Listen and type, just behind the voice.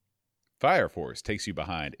Fire Force takes you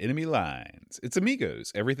behind enemy lines. It's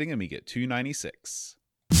Amigos, everything Amiga 296.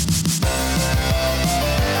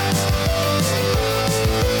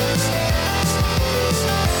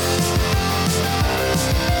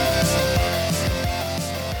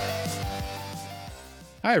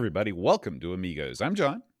 Hi, everybody. Welcome to Amigos. I'm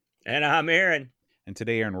John. And I'm Aaron. And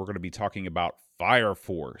today, Aaron, we're going to be talking about Fire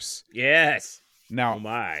Force. Yes. Now, oh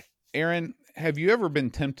my. Aaron, have you ever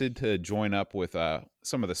been tempted to join up with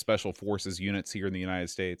some of the Special Forces units here in the United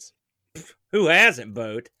States? Who hasn't,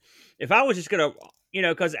 Boat? If I was just going to,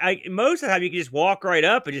 because most of the time you can just walk right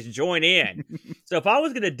up and just join in. So if I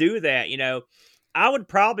was going to do that, I would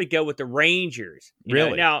probably go with the Rangers.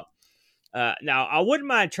 Really? Now, I wouldn't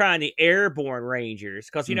mind trying the Airborne Rangers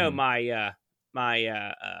because, my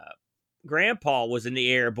grandpa was in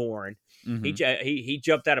the Airborne. Mm-hmm. He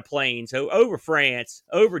jumped out of planes over France,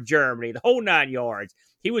 over Germany, the whole 9 yards.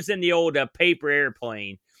 He was in the old paper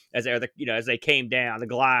airplane as they came down, the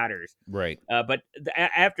gliders. Right. But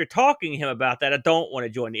after talking to him about that, I don't want to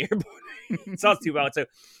join the Airborne. Sounds too bad. So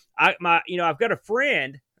I've got a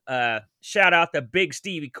friend. Shout out to Big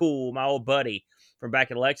Stevie Cool, my old buddy from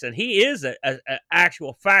back in Lexington. He is an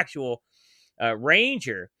actual factual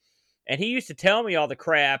Ranger. And he used to tell me all the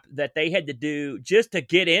crap that they had to do just to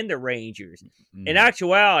get in the Rangers. Mm. In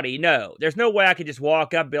actuality, no. There's no way I could just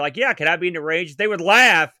walk up and be like, yeah, can I be in the Rangers? They would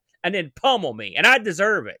laugh and then pummel me. And I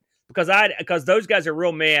deserve it because those guys are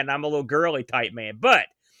real men. I'm a little girly type man. But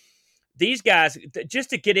these guys, just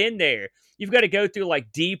to get in there, you've got to go through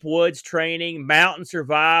like deep woods training, mountain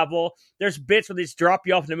survival. There's bits where they just drop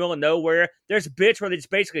you off in the middle of nowhere. There's bits where they just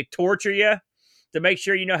basically torture you to make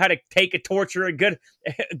sure you know how to take a torture and good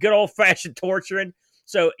old-fashioned torturing.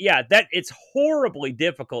 So, yeah, it's horribly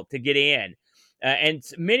difficult to get in. And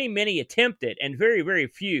many attempt it, and very, very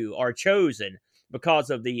few are chosen because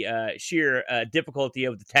of the sheer difficulty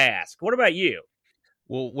of the task. What about you?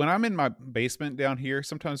 Well, when I'm in my basement down here,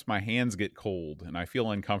 sometimes my hands get cold and I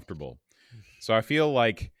feel uncomfortable. So I feel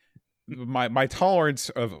like my tolerance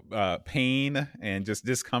of pain and just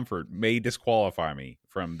discomfort may disqualify me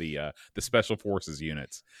from the Special Forces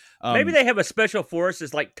units. Maybe they have a Special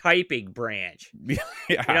Forces like typing branch. Yeah.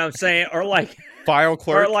 You know what I'm saying? Or like file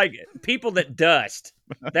clerk, or like people that dust.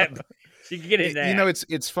 That so you can get in that.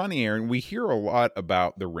 It's funny, Aaron. We hear a lot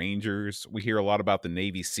about the Rangers. We hear a lot about the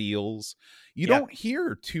Navy SEALs. You don't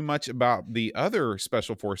hear too much about the other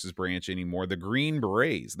Special Forces branch anymore. The Green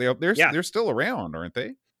Berets. They're still around, aren't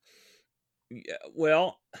they? Yeah,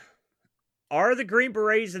 well, are the Green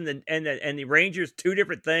Berets and the Rangers two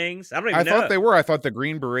different things? I don't even know. I thought they were. I thought the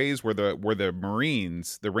Green Berets were the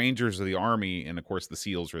Marines, the Rangers are the Army, and of course the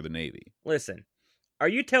SEALs are the Navy. Listen, are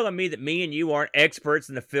you telling me that me and you aren't experts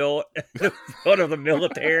in the field of the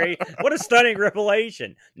military? What a stunning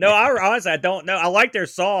revelation! No, I don't know. I like their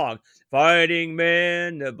song, "Fighting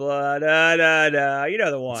Men, the Blood." Da, da, da. You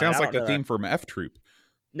know the one. Sounds like the theme from F Troop.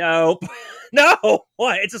 No. No.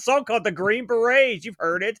 What? It's a song called The Green Berets. You've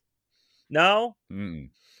heard it. No? No.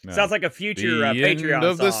 Sounds like a future Patreon song. The end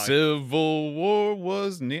of the Civil War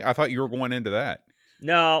was near. I thought you were going into that.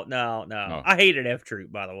 No. Oh. I hated F Troop,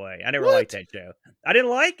 by the way. I never liked that show. I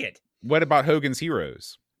didn't like it. What about Hogan's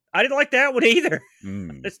Heroes? I didn't like that one either.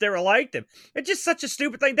 I just never liked him. It's just such a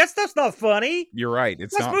stupid thing. That stuff's not funny. You're right.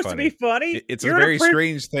 It's not supposed funny. to be funny. It's a very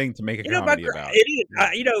strange thing to make a comedy about. It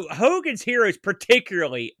is. Hogan's Heroes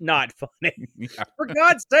particularly not funny. Yeah. For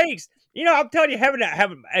God's sakes. I'm telling you,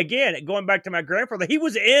 having again, going back to my grandfather, he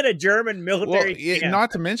was in a German military camp.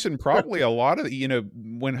 Not to mention probably a lot of,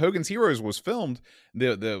 when Hogan's Heroes was filmed,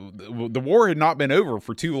 the war had not been over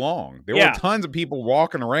for too long. There were tons of people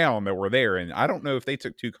walking around that were there, and I don't know if they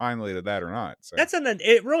took too kindly to that or not. So.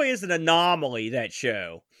 It really is an anomaly, that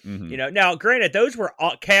show. Mm-hmm. Now granted, those were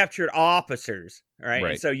captured officers, right?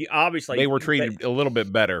 And so you obviously they were treated a little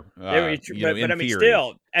bit better. But I mean,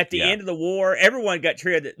 still at the end of the war, everyone got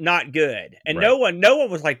treated not good, and no one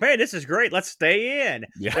was like, "Man, this is great. Let's stay in."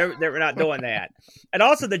 Yeah. They were not doing that. And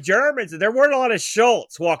also the Germans, there weren't a lot of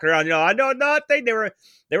Schultz walking around. I know nothing. They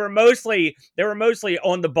were mostly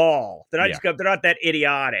on the ball. They're not that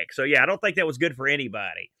idiotic. So I don't think that was good for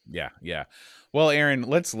anybody. Yeah. Well, Aaron,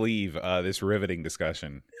 let's leave this riveting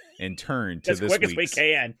discussion and turn to as quick as we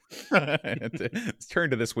can. Let's turn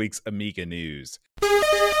to this week's Amiga News.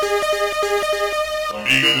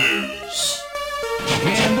 Amiga News.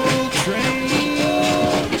 Gamble Train.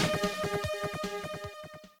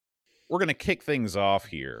 We're going to kick things off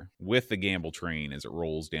here with the Gamble Train as it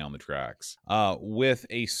rolls down the tracks with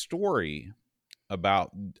a story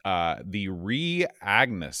about the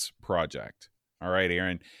Re-Agnes project. All right,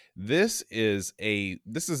 Aaron. This is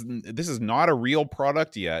not a real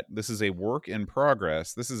product yet. This is a work in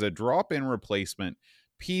progress. This is a drop-in replacement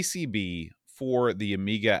PCB for the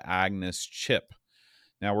Amiga Agnes chip.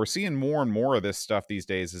 Now, we're seeing more and more of this stuff these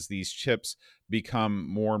days as these chips become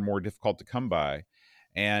more and more difficult to come by.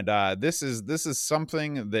 And this is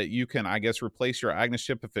something that you can, I guess, replace your Agnes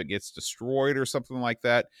chip if it gets destroyed or something like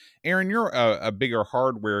that. Aaron, you're a bigger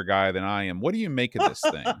hardware guy than I am. What do you make of this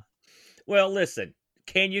thing? Well, listen,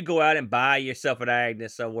 can you go out and buy yourself an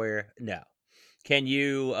Agnes somewhere? No. Can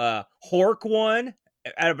you hork one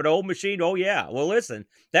out of an old machine? Oh, yeah. Well, listen,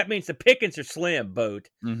 that means the pickings are slim, Boat.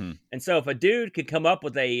 Mm-hmm. And so if a dude could come up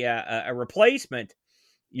with a replacement,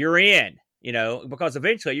 you're in, because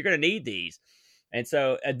eventually you're going to need these. And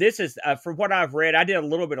so this is, from what I've read, I did a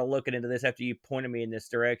little bit of looking into this after you pointed me in this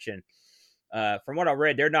direction. From what I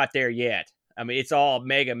read, they're not there yet. I mean, it's all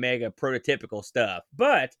mega prototypical stuff,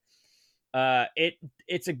 but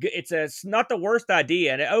it's not the worst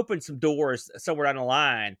idea, and it opens some doors somewhere down the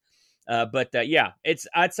line.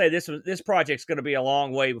 I'd say this project's going to be a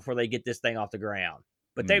long way before they get this thing off the ground.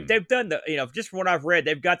 But they've done just from what I've read,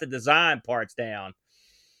 they've got the design parts down.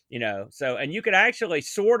 So, and you can actually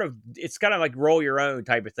it's kind of like roll your own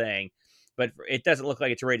type of thing, but it doesn't look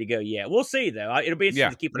like it's ready to go yet. We'll see though. It'll be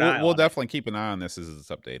interesting to keep an eye on. We'll definitely keep an eye on this as it's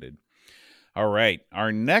updated. All right.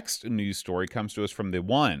 Our next news story comes to us from the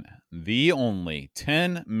one, the only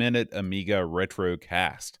 10-minute Amiga Retro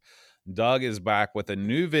Cast. Doug is back with a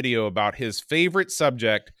new video about his favorite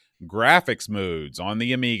subject, graphics modes on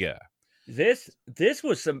the Amiga. This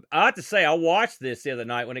was I have to say, I watched this the other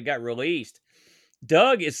night when it got released.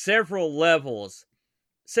 Doug is several levels,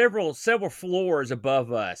 several floors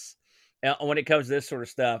above us when it comes to this sort of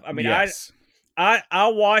stuff. I mean, yes. I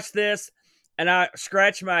watched this and I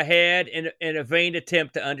scratched my head in a vain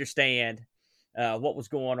attempt to understand what was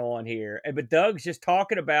going on here. But Doug's just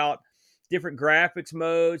talking about different graphics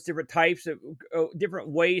modes, different types of different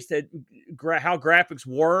ways that how graphics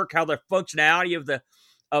work, how the functionality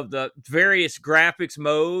of the various graphics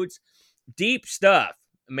modes. Deep stuff,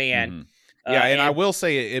 man. Mm-hmm. Yeah, and I will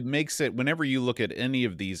say it makes it, whenever you look at any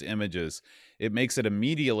of these images, it makes it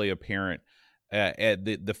immediately apparent at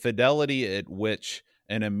the fidelity at which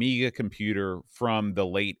an Amiga computer from the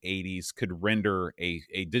late 80s could render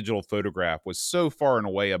a digital photograph was so far and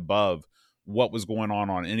away above what was going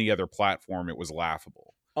on any other platform. It was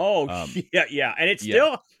laughable. Oh, yeah. And it's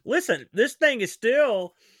still, listen, this thing is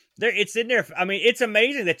still there. It's in there. I mean, it's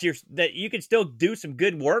amazing that you can still do some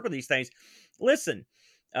good work with these things. Listen,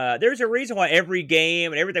 there's a reason why every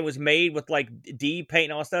game and everything was made with like D-Paint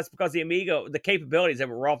and all that stuff. It's because the Amiga, the capabilities of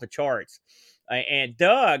it were off the charts. And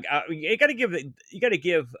Doug, you got to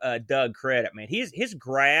give Doug credit, man. His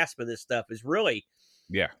grasp of this stuff is really,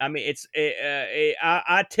 yeah. I mean,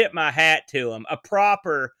 I tip my hat to him. A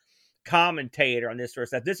proper commentator on this sort of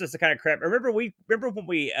stuff. This is the kind of crap. Remember when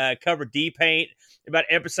we covered D-Paint about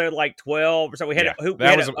episode like 12 or so? We had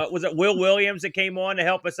was it Will Williams that came on to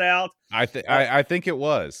help us out? I think it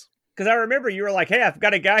was. Because I remember you were like, hey, I've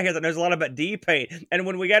got a guy here that knows a lot about D-Paint. And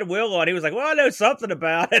when we got Will on, he was like, well, I know something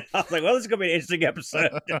about it. I was like, well, this is going to be an interesting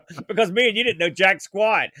episode. Because me and you didn't know jack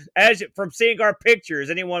squat. From seeing our pictures,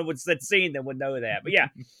 anyone that's seen them would know that. But yeah,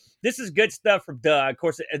 this is good stuff from Doug. Of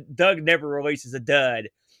course, Doug never releases a dud.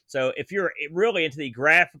 So if you're really into the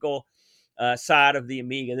graphical side of the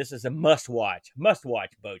Amiga, this is a must-watch.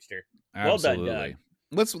 Must-watch, Boatster. Well done, Doug.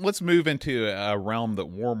 Let's move into a realm that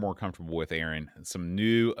we're more comfortable with, Aaron. Some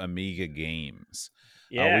new Amiga games.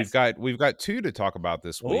 Yes. We've got two to talk about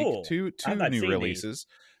this week. Ooh, two new releases.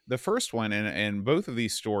 The first one, and both of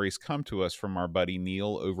these stories come to us from our buddy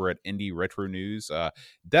Neil over at Indie Retro News.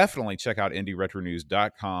 Definitely check out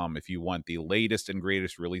indieretronews.com if you want the latest and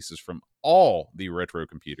greatest releases from all the retro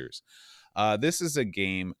computers. This is a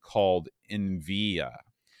game called Envia.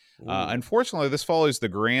 Unfortunately, this follows the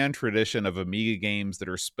grand tradition of Amiga games that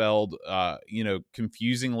are spelled,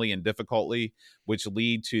 confusingly and difficultly, which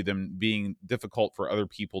lead to them being difficult for other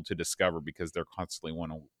people to discover because they're constantly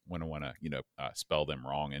want to spell them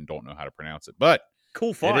wrong and don't know how to pronounce it. But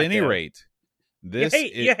cool font, at any rate, you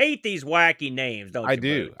hate these wacky names, don't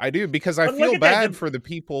you? I do, because I feel bad for the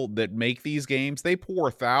people that make these games. They pour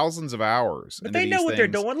thousands of hours but into they know these what things.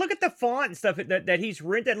 They're doing. Look at the font and stuff that he's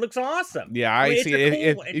written. That looks awesome. Yeah, I see.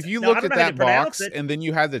 If you looked at that box and then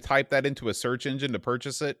you had to type that into a search engine to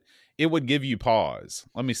purchase it, it would give you pause.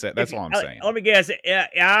 Let me say that's all I'm saying. Let me guess.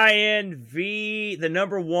 INV, the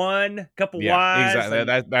number one, couple Y's.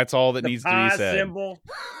 Exactly. That's all that needs to be said. Symbol.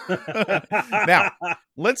 Now,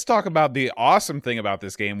 let's talk about the awesome thing about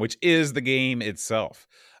this game, which is the game itself.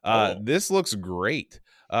 This looks great.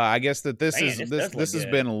 I guess that this Man, is this this does look this has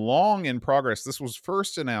good. been long in progress. This was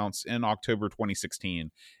first announced in October 2016.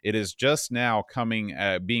 It is just now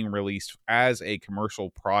being released as a commercial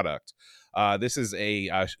product. This is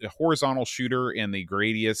a horizontal shooter in the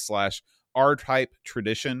Gradius / R-type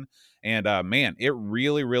tradition, and man, it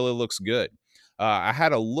really looks good. I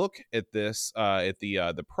had a look at this at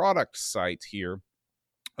the product site here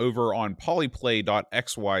over on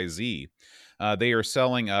polyplay.xyz. They are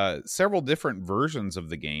selling several different versions of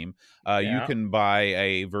the game. You Yeah. can buy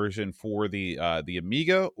a version for the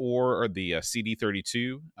Amiga or the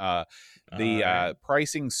CD32. The Alright.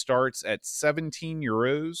 pricing starts at 17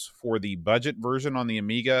 euros for the budget version on the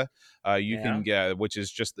Amiga. You Yeah. can get, which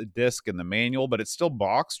is just the disc and the manual, but it's still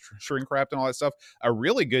boxed, shrink wrapped, and all that stuff. A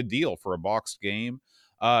really good deal for a boxed game.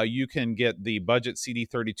 You can get the budget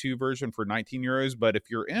CD32 version for 19 euros, but if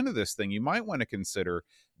you're into this thing, you might want to consider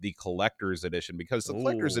the collector's edition, because the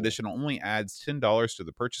collector's Ooh. edition only adds $10 to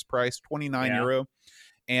the purchase price, 29 Yeah. euro.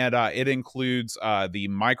 And it includes the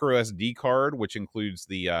micro SD card, which includes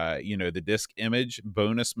the the disc image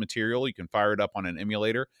bonus material. You can fire it up on an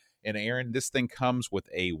emulator. And Aaron, this thing comes with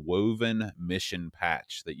a woven mission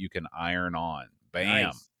patch that you can iron on. Bam.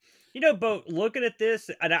 Nice. You know, Bo, looking at this,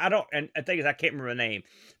 and I don't, and the thing is, I can't remember the name.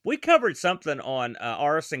 We covered something on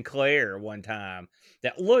R. Sinclair one time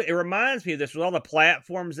that it reminds me of this with all the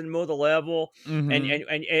platforms in the middle of the level, and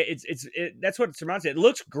that's what it reminds me. It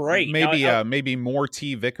looks great. Maybe Now, maybe more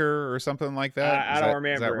T Vicar or something like that. I don't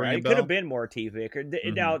remember. Ring a It could have bell? been more T Vicar.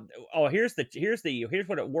 Mhm. Now, here's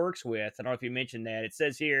what it works with. I don't know if you mentioned that. It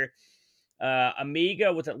says here,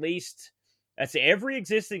 Amiga with at least, that's every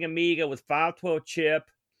existing Amiga with 512 chip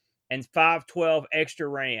and 512 extra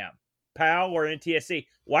RAM, PAL or NTSC.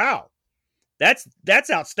 Wow, that's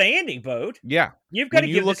outstanding, Boat. Yeah. You've got to When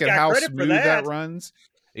you give look this at guy how credit for smooth that that. runs,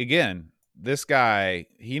 again, this guy,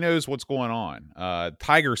 he knows what's going on.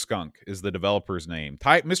 Tiger Skunk is the developer's name.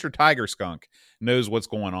 Mr. Tiger Skunk knows what's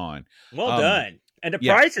going on. Well done. And the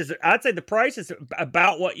yeah. price is, I'd say the price is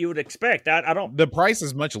about what you would expect. I don't. The price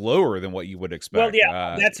is much lower than what you would expect. Well,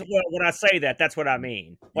 yeah, when I say that, that's what I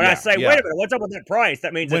mean. When I say, yeah. wait a minute, what's up with that price?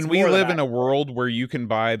 That means when it's we more live than in a world where you can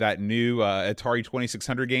buy that new Atari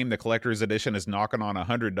 2600 game, the collector's edition is knocking on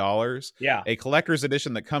 $100. Yeah. A collector's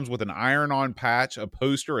edition that comes with an iron-on patch, a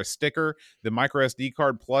poster, a sticker, the micro SD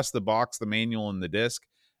card, plus the box, the manual, and the disc.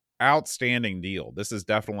 Outstanding deal. This is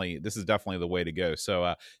definitely the way to go.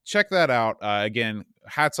 So check that out. Again,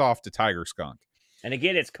 hats off to Tiger Skunk. And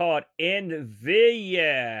again, it's called NVIA.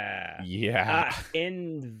 Yeah.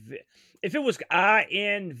 If it was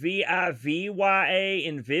INVIVYA,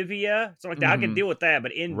 NVIVIA, something like that, I can deal with that.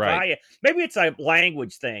 But NVIA, Right. Maybe it's a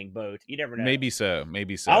language thing, Boat. You never know. Maybe so.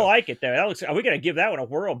 I like it though. That looks. We got to give that one a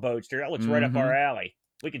whirl, Boatster. That looks right up our alley.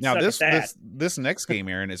 We can now suck at that. this next game,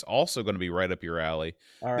 Aaron, is also going to be right up your alley.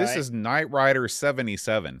 All This right. is Knight Rider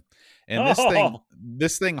 77, and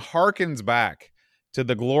this thing harkens back to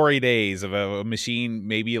the glory days of a machine,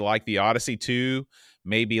 maybe like the Odyssey 2,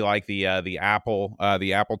 maybe like the Apple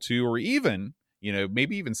II, or even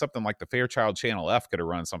maybe even something like the Fairchild Channel F could have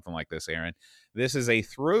run something like this. Aaron, this is a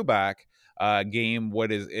throwback game.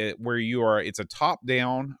 It's a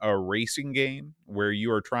top-down racing game where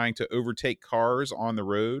you are trying to overtake cars on the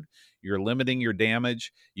road. You're limiting your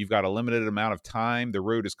damage. You've got a limited amount of time. The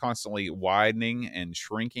road is constantly widening and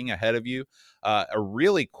shrinking ahead of you. A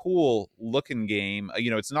really cool looking game.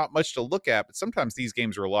 It's not much to look at, but sometimes these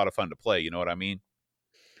games are a lot of fun to play. You know what I mean?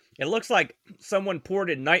 It looks like someone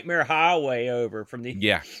ported Nightmare Highway over from the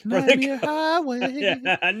Nightmare Highway.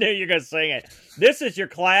 Yeah, I knew you were gonna sing it. This is your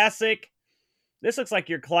classic. This looks like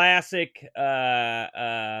your classic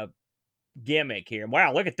gimmick here.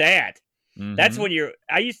 Wow, look at that. That's when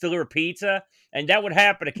I used to deliver pizza, and that would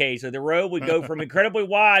happen occasionally. The road would go from incredibly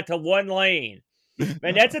wide to one lane.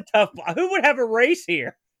 Man, that's a tough. Who would have a race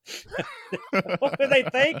here? What were they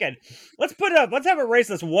thinking? Let's have a race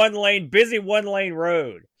this busy one lane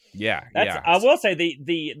road. Yeah. I will say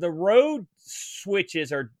the road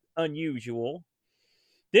switches are unusual.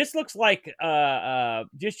 This looks like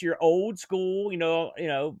just your old school,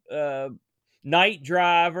 Night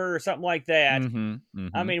Driver or something like that.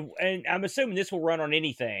 I mean, and I'm assuming this will run on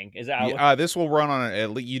anything. This will run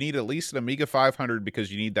on you need at least an Amiga 500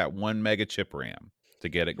 because you need that 1 mega chip RAM to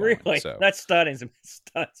get it going. Really? So. That stuns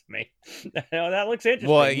me. That looks interesting.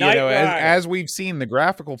 Well, as we've seen, the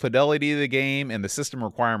graphical fidelity of the game and the system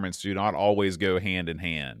requirements do not always go hand in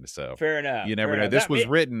hand. So fair enough. You never know. This was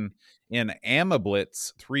written in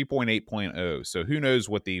AmiBlitz 3.8.0. So who knows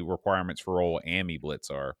what the requirements for old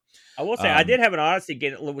AmiBlitz are. I will say I did have an Odyssey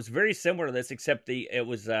game that was very similar to this, except it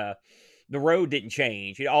was the road didn't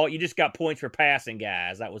change. You just got points for passing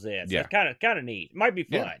guys. That was it. So Yeah. it's kind of neat. Might be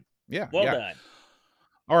fun. Yeah. Well yeah. done.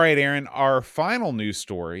 All right, Aaron, our final news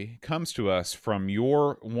story comes to us from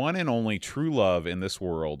your one and only true love in this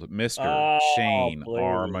world, Mr. Shane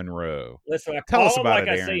R. please. Monroe. Listen, I Tell call us him about like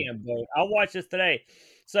it, I see Aaron. him, but I'll watch this today.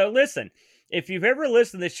 So listen, if you've ever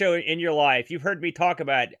listened to this show in your life, you've heard me talk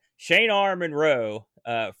about Shane R. Monroe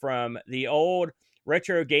from the old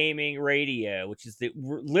Retro Gaming Radio, which is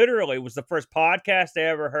literally was the first podcast I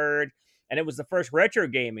ever heard, and it was the first retro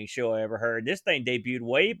gaming show I ever heard. This thing debuted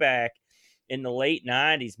way back in the late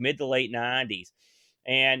 90s, mid to late 90s.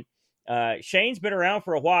 And Shane's been around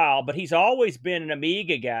for a while, but he's always been an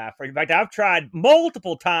Amiga guy. In fact, I've tried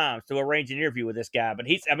multiple times to arrange an interview with this guy, but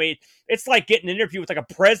it's like getting an interview with like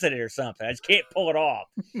a president or something. I just can't pull it off.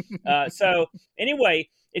 So anyway,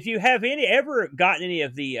 if you have ever gotten any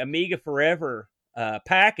of the Amiga Forever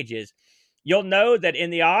packages, you'll know that in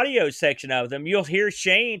the audio section of them, you'll hear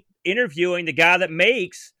Shane interviewing the guy that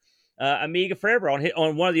makes Amiga Forever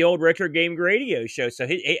on one of the old Retro Gaming Radio shows. So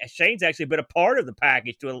Shane's actually been a part of the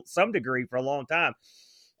package to some degree for a long time.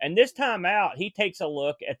 And this time out, he takes a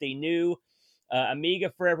look at the new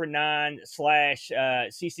Amiga Forever 9 /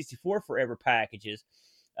 C64 Forever packages,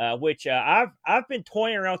 which I've been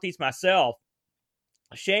toying around with these myself.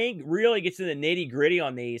 Shane really gets in the nitty gritty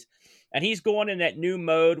on these. And he's going in that new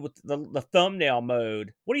mode with the thumbnail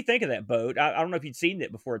mode. What do you think of that, Boat? I don't know if you'd seen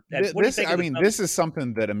it before. This is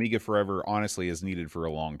something that Amiga Forever honestly has needed for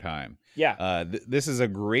a long time. Yeah. This is a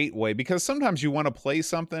great way, because sometimes you want to play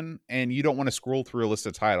something and you don't want to scroll through a list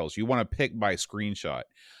of titles. You want to pick by screenshot.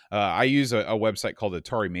 I use a website called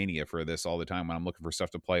Atari Mania for this all the time when I'm looking for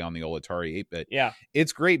stuff to play on the old Atari 8-bit. Yeah.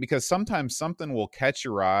 It's great because sometimes something will catch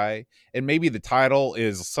your eye, and maybe the title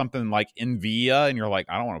is something like Envia, and you're like,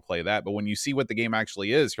 I don't want to play that. But when you see what the game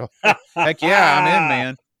actually is, you're like, heck yeah, I'm in,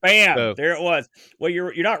 man. Bam! So, there it was. Well,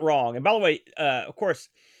 you're not wrong. And by the way, of course,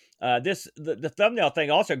 the thumbnail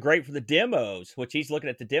thing also great for the demos, which he's looking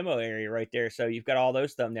at the demo area right there. So you've got all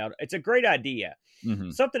those thumbnails. It's a great idea. Mm-hmm.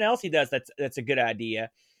 Something else he does that's a good idea.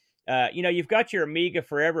 You've got your Amiga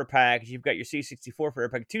Forever package, you've got your C64 Forever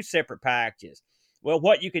package, two separate packages. Well,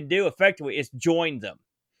 what you can do effectively is join them.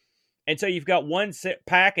 And so you've got one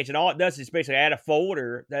package, and all it does is basically add a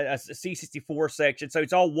folder, that's a C64 section. So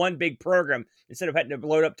it's all one big program instead of having to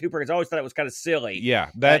load up two programs. I always thought it was kind of silly. Yeah,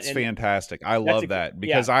 that's fantastic. I love that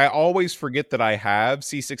because I always forget that I have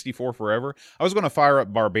C64 Forever. I was going to fire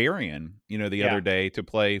up Barbarian, the other day to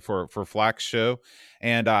play for Flack's show.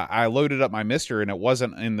 And I loaded up my Mister, and it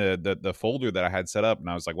wasn't in the folder that I had set up. And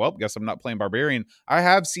I was like, well, guess I'm not playing Barbarian. I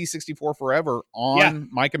have C64 Forever on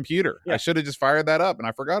my computer. Yeah. I should have just fired that up, and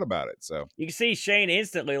I forgot about it. So you can see Shane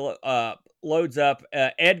instantly loads up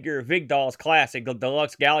Edgar Vigdal's classic, the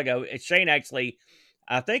Deluxe Galaga. Shane actually,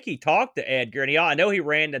 I think he talked to Edgar, and I know he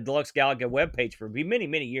ran the Deluxe Galaga webpage for many,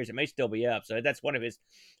 many years. It may still be up. So that's one of his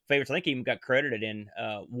favorites. I think he even got credited in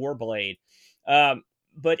Warblade.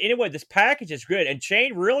 But anyway, this package is good, and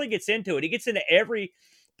Shane really gets into it. He gets into every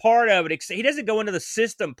part of it. He doesn't go into the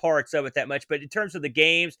system parts of it that much, but in terms of the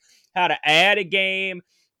games, how to add a game,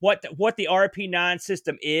 what the RP9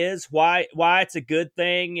 system is, why it's a good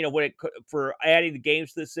thing, for adding the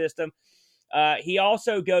games to the system. He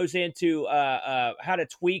also goes into how to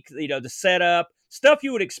tweak, the setup, stuff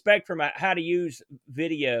you would expect from how to use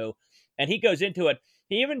video, and he goes into it.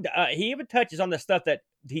 He even touches on the stuff that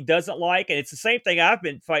he doesn't like, and it's the same thing I've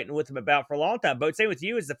been fighting with him about for a long time. But same with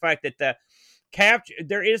you is the fact that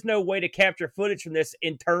there is no way to capture footage from this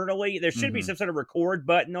internally. There should be some sort of record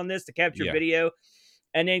button on this to capture video,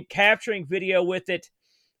 and then capturing video with it,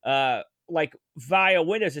 like via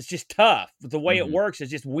Windows, is just tough. The way it works is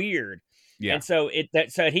just weird. Yeah. And so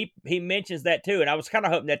he mentions that too, and I was kind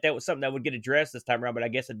of hoping that was something that would get addressed this time around, but I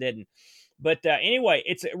guess it didn't. But anyway,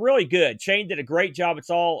 it's really good. Shane did a great job. It's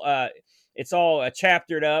all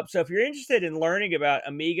chaptered up. So if you're interested in learning about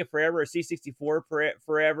Amiga Forever or C64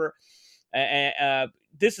 Forever,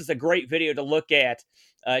 this is a great video to look at.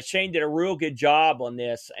 Shane did a real good job on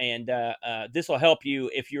this, and this will help you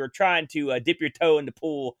if you're trying to dip your toe in the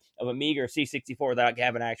pool of Amiga or C64 without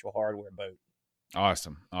having actual hardware boot.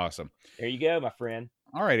 Awesome. There you go, my friend.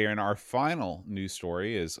 All right, Aaron, our final news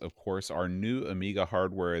story is, of course, our new Amiga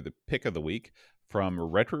hardware, the pick of the week from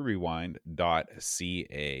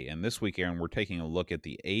RetroRewind.ca. And this week, Aaron, we're taking a look at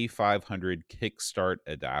the A500 Kickstart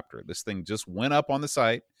adapter. This thing just went up on the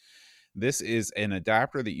site. This is an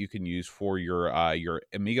adapter that you can use for your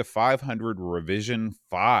Amiga 500 Revision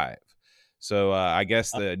 5. So I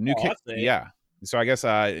guess the new So I guess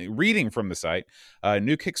reading from the site,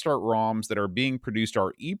 new Kickstart ROMs that are being produced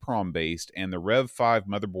are EEPROM based, and the Rev 5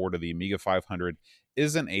 motherboard of the Amiga 500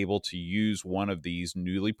 isn't able to use one of these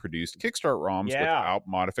newly produced Kickstart ROMs Yeah. without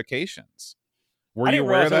modifications. Were I you didn't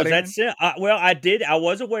aware realize of it that, was Aaron? well, I did. I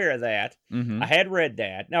was aware of that. Mm-hmm. I had read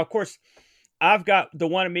that. Now, of course, I've got the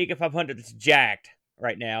one Amiga 500 that's jacked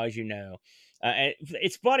right now, as you know. And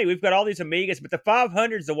it's funny, we've got all these Amigas, but the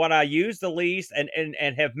 500 is the one I use the least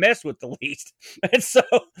and have messed with the least. And so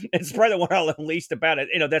it's probably the one I learned least about it.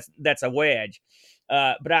 That's a wedge.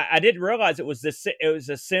 But I didn't realize it was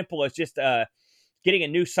as simple as just getting a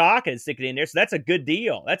new socket and sticking it in there. So that's a good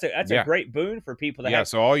deal. That's a great boon for people that have.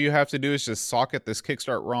 So all you have to do is just socket this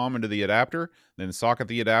Kickstart ROM into the adapter, then socket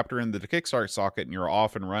the adapter into the Kickstart socket, and you're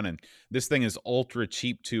off and running. This thing is ultra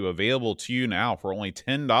cheap too, available to you now for only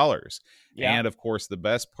 $10. Yeah. And of course, the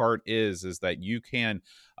best part is that you can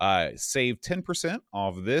save 10%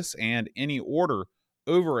 off this and any order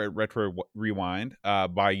over at Retro Rewind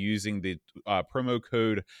by using the promo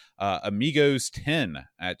code Amigos10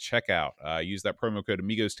 at checkout. Use that promo code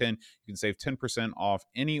Amigos10. You can save 10% off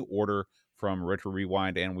any order from Retro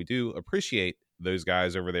Rewind, and we do appreciate those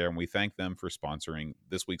guys over there, and we thank them for sponsoring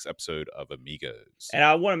this week's episode of Amigos. And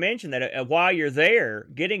I want to mention that while you're there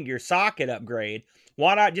getting your socket upgrade,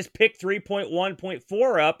 why not just pick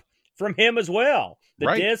 3.1.4 up from him as well?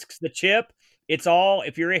 The discs, the chip, it's all,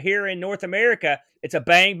 if you're here in North America, it's a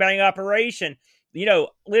bang, bang operation.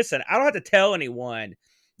 Listen, I don't have to tell anyone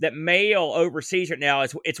that mail overseas right now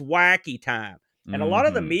it's wacky time. And a lot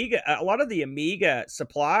of the Amiga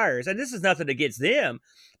suppliers, and this is nothing against them,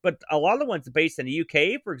 but a lot of the ones based in the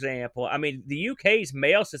UK, for example, I mean, the UK's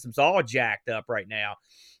mail system's all jacked up right now.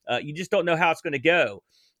 You just don't know how it's going to go.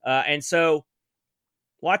 And so,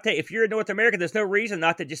 well, I tell you, if you're in North America, there's no reason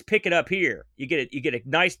not to just pick it up here. You get a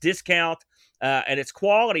nice discount, and it's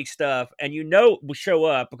quality stuff, and it will show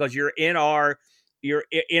up because you're in our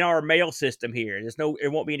mail system here.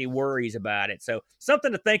 There won't be any worries about it. So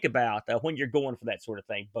something to think about when you're going for that sort of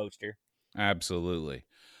thing, Boaster. Absolutely.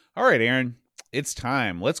 All right, Aaron, it's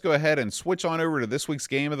time. Let's go ahead and switch on over to this week's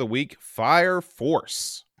game of the week, Fire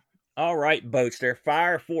Force. All right, Boaster,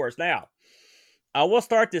 Fire Force. Now, I will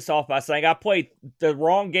start this off by saying I played the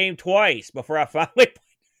wrong game twice before I finally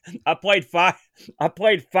I played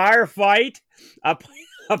Firefight. I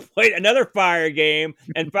played another fire game,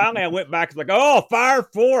 and finally I went back and was like, oh, Fire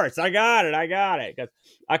Force. I got it. Because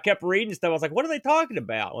I kept reading stuff. I was like, what are they talking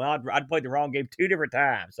about? Well, I'd played the wrong game 2 different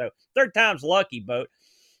times. So third time's lucky, Boat.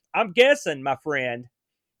 I'm guessing, my friend,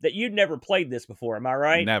 that you'd never played this before. Am I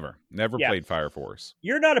right? Never played Fire Force.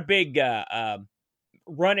 You're not a big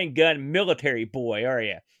run and gun military boy, are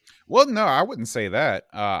you? Well, no, I wouldn't say that.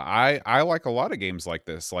 I like a lot of games like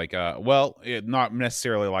this. Like, not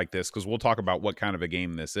necessarily like this, because we'll talk about what kind of a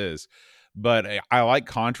game this is. But I like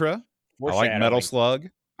Contra. I like Metal Slug.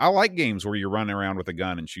 I like games where you're running around with a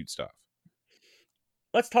gun and shoot stuff.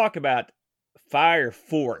 Let's talk about Fire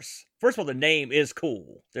Force. First of all, the name is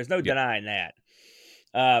cool. There's no denying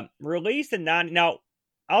that. Released in 90. Now,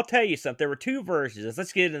 I'll tell you something. There were 2 versions.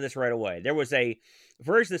 Let's get into this right away. There was a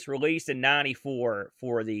version that's released in 94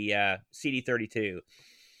 for the CD32.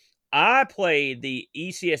 I played the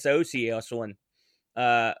ECS OCS one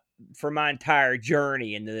for my entire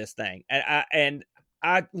journey into this thing, and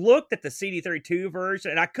I looked at the CD32 version,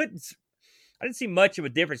 and I didn't see much of a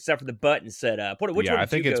difference except for the button setup. Which one I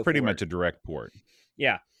think it's pretty for? much a direct port.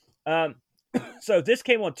 Yeah. So this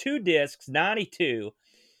came on 2 discs, 92.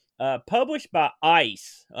 Published by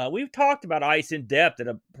ICE. We've talked about ICE in depth in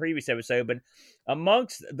a previous episode, but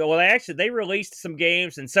they released some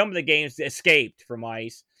games, and some of the games escaped from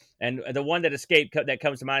ICE. And the one that escaped that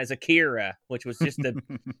comes to mind is Akira, which was just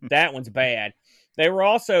that one's bad. They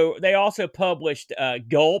also published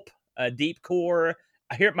Gulp, Deep Core.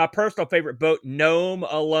 I hear my personal favorite boat, Gnome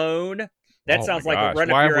Alone. That sounds like a run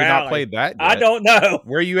Why up your have we alley. not played that yet? I don't know.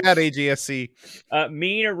 Where are you at, AGSC?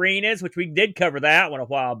 Mean Arenas, which we did cover that one a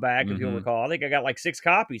while back, if you'll recall. I think I got like 6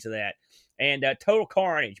 copies of that. And Total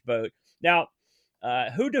Carnage boat. Now,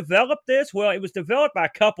 who developed this? Well, it was developed by a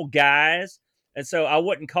couple guys. And so I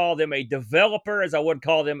wouldn't call them a developer as I would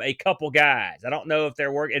call them a couple guys. I don't know if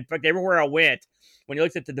they're working. In fact, everywhere I went, when you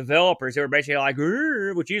looked at the developers, they were basically like,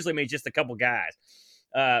 which usually means just a couple guys.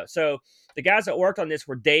 So the guys that worked on this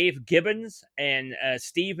were Dave Gibbons and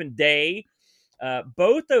Stephen Day.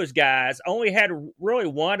 Both those guys only had really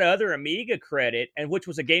one other Amiga credit, and which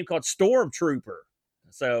was a game called Stormtrooper.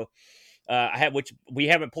 So which we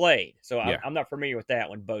haven't played. So I'm not familiar with that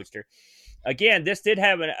one, Boaster. Again, this did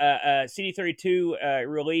have a CD32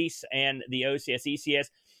 release and the OCS ECS.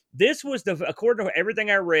 This was according to everything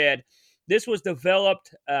I read, this was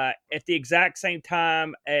developed at the exact same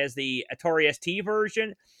time as the Atari ST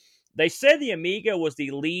version. They said the Amiga was the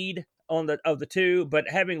lead of the 2, but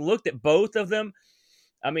having looked at both of them,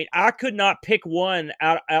 I mean, I could not pick one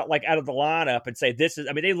out of the lineup and say this is.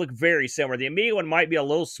 I mean, they look very similar. The Amiga one might be a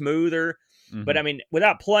little smoother, but I mean,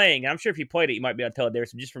 without playing, I'm sure if you played it, you might be able to tell the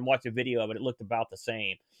difference. Just from watching a video of it, it looked about the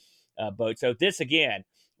same. Boat. So this again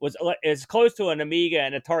was as close to an Amiga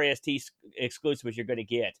and Atari ST exclusive as you're going to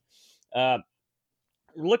get.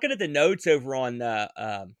 Looking at the notes over on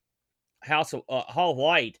Hall of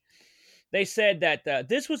Light, they said that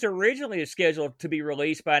this was originally scheduled to be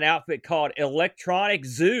released by an outfit called Electronic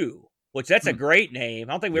Zoo, which that's a great name.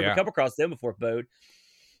 I don't think we've ever come across them before, Boat,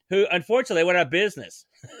 who unfortunately went out of business.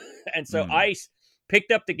 And so ICE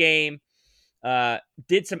picked up the game,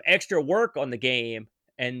 did some extra work on the game,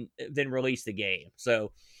 and then released the game.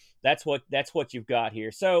 So that's what you've got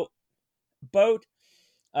here. So, Boat,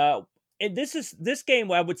 and this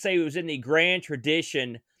game I would say was in the grand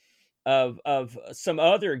tradition of some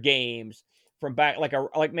other games from back,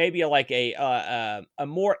 like maybe a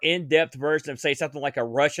more in-depth version of, say, something like a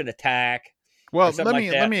Russian Attack. Well,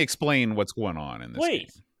 let me explain what's going on in this game.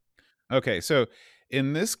 Okay, so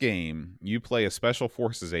in this game, you play a special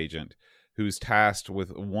forces agent who's tasked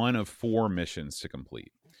with one of 4 missions to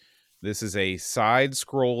complete. This is a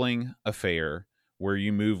side-scrolling affair where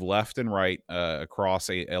you move left and right across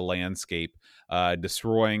a landscape,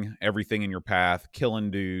 destroying everything in your path, killing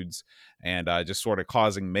dudes, and just sort of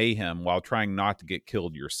causing mayhem while trying not to get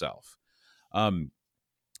killed yourself.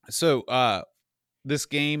 So this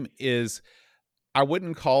game is, I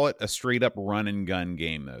wouldn't call it a straight-up run-and-gun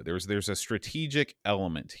game, though. There's a strategic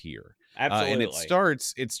element here. Absolutely. And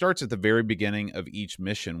it starts at the very beginning of each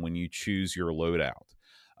mission when you choose your loadout.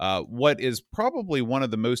 What is probably one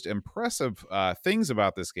of the most impressive things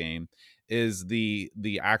about this game is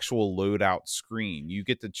the actual loadout screen. You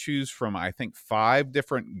get to choose from, I think, 5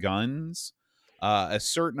 different guns, a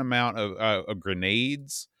certain amount of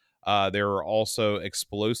grenades. There are also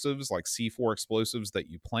explosives, like C4 explosives that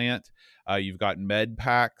you plant. You've got med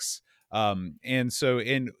packs. And so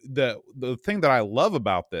the thing that I love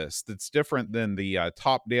about this that's different than the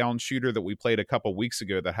top-down shooter that we played a couple weeks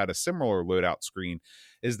ago that had a similar loadout screen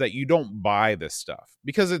is that you don't buy this stuff,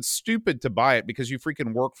 because it's stupid to buy it because you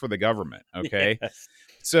freaking work for the government, okay? Yes.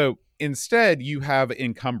 So instead, you have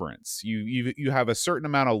encumbrance. You have a certain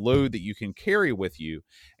amount of load that you can carry with you,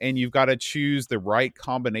 and you've got to choose the right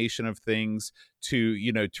combination of things to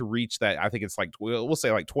reach that. I think it's like, we'll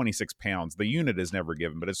say like 26 pounds. The unit is never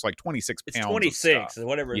given, but it's like 26 pounds. It's 26,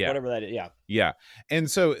 whatever that is. Yeah. Yeah. And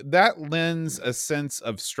so that lends a sense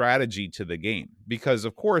of strategy to the game, because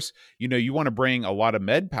of course, you want to bring a lot of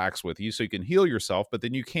med packs with you so you can heal yourself, but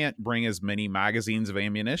then you can't bring as many magazines of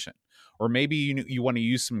ammunition. Or maybe you want to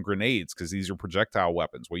use some grenades because these are projectile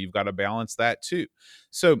weapons. Well, you've got to balance that too.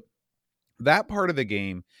 So that part of the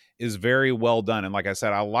game is very well done. And like I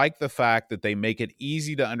said, I like the fact that they make it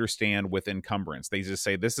easy to understand with encumbrance. They just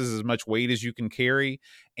say this is as much weight as you can carry.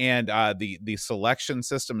 And the selection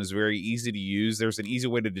system is very easy to use. There's an easy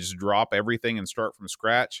way to just drop everything and start from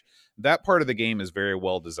scratch. That part of the game is very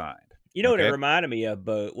well designed. You know what it reminded me of,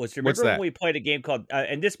 was remember when we played a game called,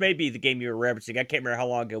 and this may be the game you were referencing, I can't remember how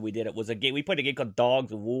long ago we did it, we played a game called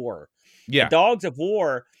Dogs of War. Yeah. The Dogs of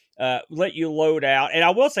War let you load out, and I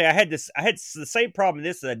will say I had the same problem in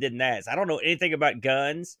this that I did in that. I don't know anything about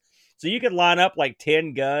guns, so you could line up like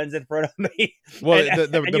 10 guns in front of me. Well,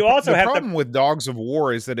 the problem with Dogs of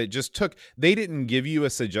War is that they didn't give you a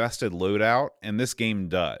suggested loadout, and this game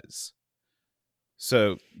does.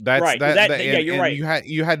 So that's right. You're right.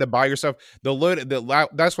 You had to buy yourself the load.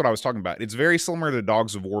 That's what I was talking about. It's very similar to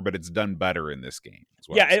Dogs of War, but it's done better in this game.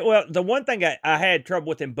 Well, the one thing I had trouble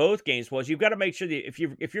with in both games was you've got to make sure that if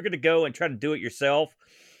you're going to go and try to do it yourself,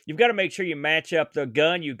 you've got to make sure you match up the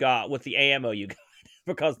gun you got with the ammo you got,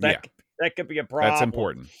 because that could be a problem. That's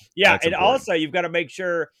important. Yeah, and also you've got to make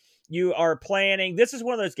sure you are planning. This is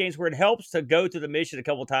one of those games where it helps to go to the mission a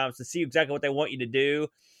couple of times to see exactly what they want you to do,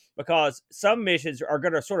 because some missions are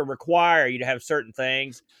going to sort of require you to have certain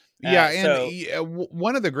things.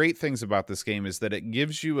 One of the great things about this game is that it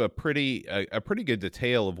gives you a pretty good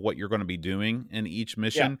detail of what you're going to be doing in each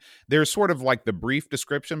mission. Yeah. There's sort of like the brief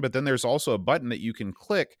description, but then there's also a button that you can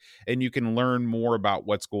click and you can learn more about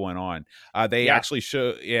what's going on. They actually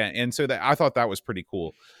show, and so I thought that was pretty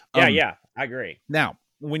cool. I agree. Now,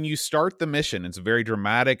 when you start the mission, it's a very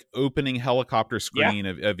dramatic opening helicopter screen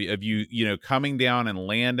of you coming down and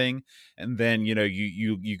landing, and then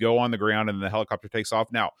you go on the ground and the helicopter takes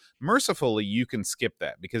off. Now, mercifully, you can skip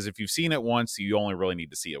that, because if you've seen it once, you only really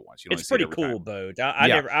need to see it once. It's pretty cool, Bo.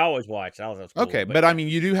 I always watch. Okay, but I mean,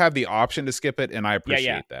 you do have the option to skip it, and I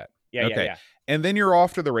appreciate that. Yeah, Okay. yeah. And then you're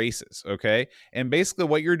off to the races. Okay. And basically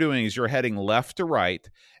what you're doing is you're heading left to right.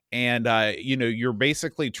 And, you're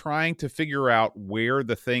basically trying to figure out where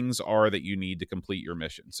the things are that you need to complete your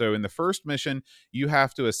mission. So in the first mission, you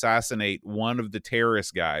have to assassinate one of the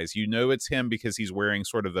terrorist guys. You know it's him because he's wearing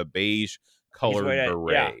sort of a beige He's colored wearing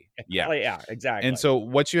beret. Yeah. Yeah, exactly. And so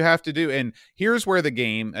what you have to do, and here's where the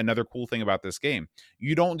game, another cool thing about this game,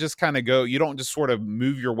 you don't just sort of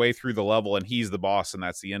move your way through the level and he's the boss and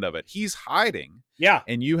that's the end of it. He's hiding. Yeah.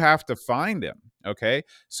 And you have to find him. Okay.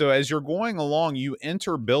 So as you're going along, you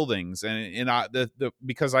enter buildings, and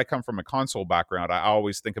because I come from a console background, I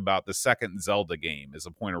always think about the second Zelda game as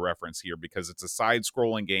a point of reference here, because it's a side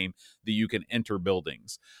scrolling game that you can enter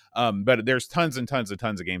buildings. But there's tons and tons and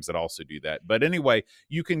tons of games that also do that. But anyway,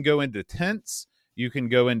 you can go into tents, you can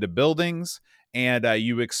go into buildings, and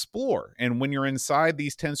you explore. And when you're inside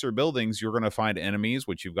these tents or buildings, you're going to find enemies,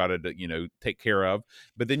 which you've got to, take care of.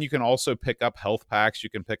 But then you can also pick up health packs. You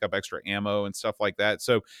can pick up extra ammo and stuff like that.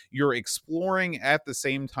 So you're exploring at the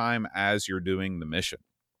same time as you're doing the mission.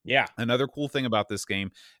 Yeah. Another cool thing about this game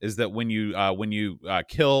is that when you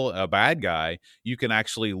kill a bad guy, you can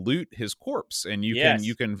actually loot his corpse, and you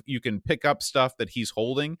can pick up stuff that he's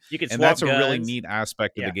holding. You can swap and that's guns. A really neat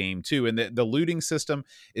aspect of the game too. And the looting system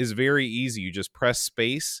is very easy. You just press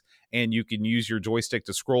space, and you can use your joystick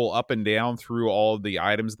to scroll up and down through all of the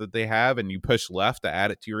items that they have, and you push left to add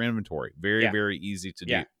it to your inventory. Very very easy to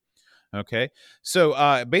do. Okay,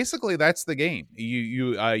 so basically that's the game.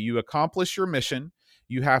 You accomplish your mission.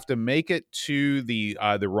 You have to make it to the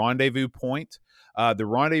rendezvous point. The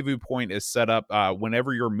rendezvous point is set up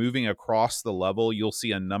whenever you're moving across the level. You'll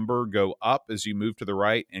see a number go up as you move to the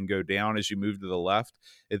right and go down as you move to the left.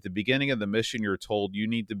 At the beginning of the mission, you're told you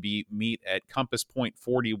need to meet at compass point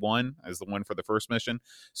 41 as the one for the first mission.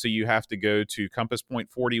 So you have to go to compass point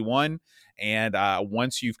 41, and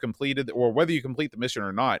once you've completed, or whether you complete the mission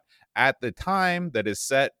or not, at the time that is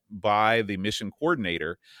set by the mission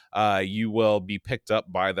coordinator, you will be picked up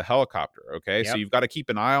by the helicopter. Okay. So you've got to keep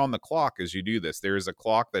an eye on the clock as you do this. There is a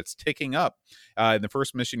clock that's ticking up. In the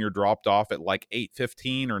first mission, you're dropped off at like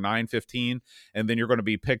 8:15 or 9:15, and then you're going to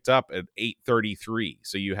be picked up at 8:33.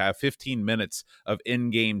 So you have 15 minutes of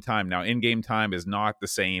in-game time. Now, in-game time is not the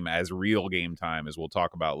same as real game time, as we'll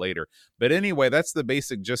talk about later. But anyway, that's the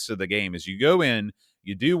basic gist of the game. Is you go in,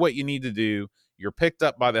 you do what you need to do, you're picked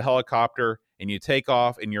up by the helicopter, and you take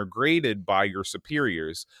off, and you're graded by your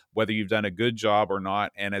superiors, whether you've done a good job or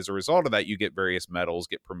not. And as a result of that, you get various medals,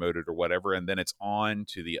 get promoted or whatever, and then it's on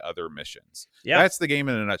to the other missions. Yeah. That's the game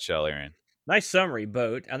in a nutshell, Aaron. Nice summary,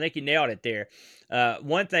 Boat. I think you nailed it there.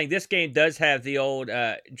 One thing, this game does have the old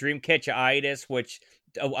Dreamcatcher-itis, which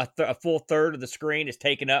a full third of the screen is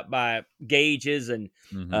taken up by gauges and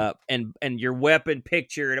your weapon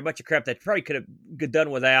picture and a bunch of crap that probably could have done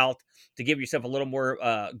without, to give yourself a little more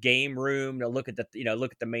game room to look at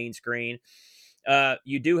the main screen.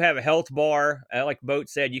 You do have a health bar, like Boat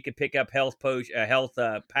said. You can pick up health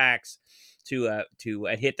packs to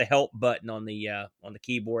hit the help button on the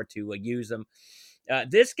keyboard to use them.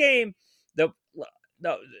 This game,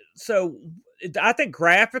 so I think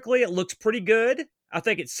graphically it looks pretty good. I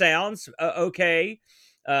think it sounds okay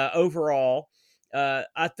overall.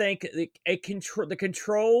 I think the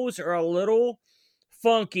controls are a little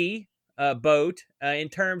funky, Boat, in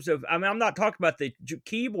terms of, I mean, I'm not talking about the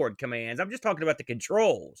keyboard commands. I'm just talking about the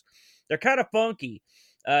controls. They're kind of funky.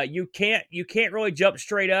 You can't really jump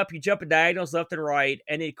straight up. You jump in diagonals left and right,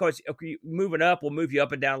 and of course, moving up will move you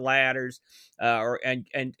up and down ladders.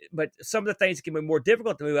 But some of the things that can be more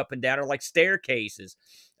difficult to move up and down are like staircases.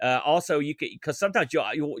 Also, because sometimes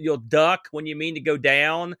you'll duck when you mean to go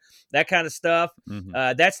down, that kind of stuff. Mm-hmm.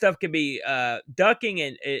 That stuff can be ducking,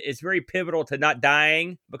 and it's very pivotal to not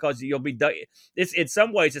dying, because you'll be it's in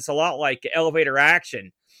some ways it's a lot like elevator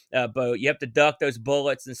action, Boat. You have to duck those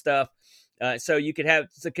bullets and stuff. So you could have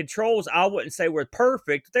the controls. I wouldn't say were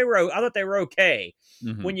perfect. I thought they were okay.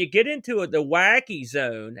 Mm-hmm. When you get into the wacky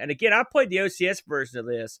zone, and again, I played the OCS version of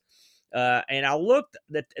this, and I looked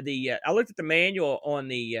at the manual on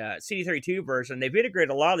the CD32 version. They've integrated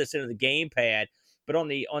a lot of this into the gamepad, but on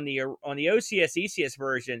the OCS ECS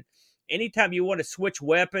version, anytime you want to switch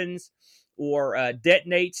weapons or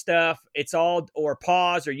detonate stuff, it's all, or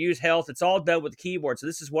pause or use health, it's all done with the keyboard. So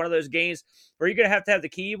this is one of those games where you're going to have the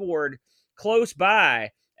keyboard close by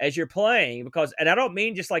as you're playing, and I don't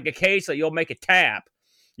mean just like occasionally you'll make a tap.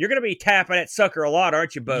 You're going to be tapping that sucker a lot,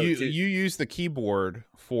 aren't you, Bo? You use the keyboard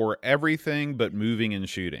for everything but moving and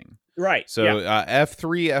shooting. Right. So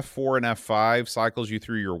F3, F4, and F5 cycles you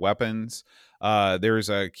through your weapons. There's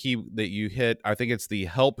a key that you hit. I think it's the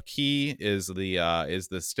help key is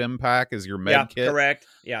the stim pack is your med kit. Correct.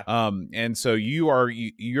 Yeah. And so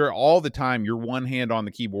you're all the time, you're one hand on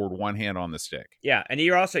the keyboard, one hand on the stick. Yeah, and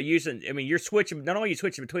you're also using, I mean, you're switching, not only are you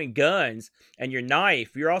switching between guns and your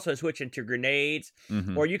knife, you're also switching to grenades,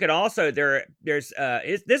 or you can also, this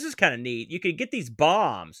is kind of neat, you can get these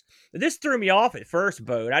bombs. This threw me off at first,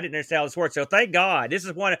 Bode. I didn't understand how this worked, so thank God. This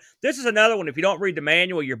is another one, if you don't read the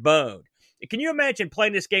manual, you're boned. Can you imagine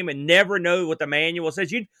playing this game and never know what the manual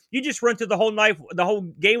says? You just run through the whole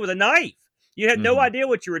game with a knife. You had no idea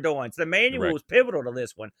what you were doing. So the manual was pivotal to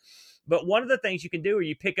this one. But one of the things you can do is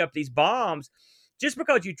you pick up these bombs. Just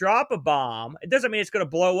because you drop a bomb, it doesn't mean it's going to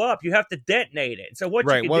blow up. You have to detonate it. So what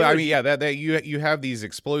you can do I mean, yeah, that you have these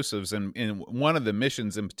explosives, and in one of the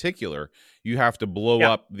missions in particular, you have to blow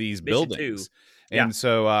up these buildings. And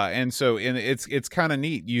so it's kind of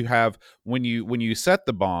neat. You have when you set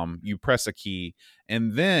the bomb, you press a key,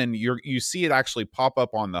 and then you see it actually pop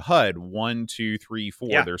up on the HUD. 1, 2, 3, 4.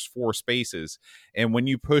 Yeah. There's 4 spaces, and when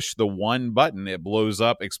you push the 1 button, it blows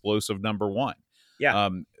up explosive number 1. Yeah.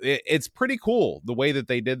 It's pretty cool the way that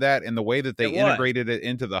they did that, and the way that they integrated it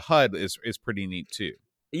into the HUD is pretty neat too.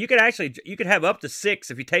 You could have up to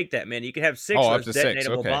 6 if you take that many. You could have 6 of those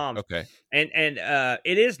detonatable bombs. Okay. And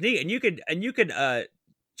it is neat. And you could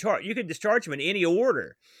discharge them in any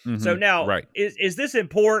order. So now, is this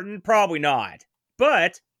important? Probably not.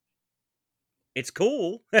 But it's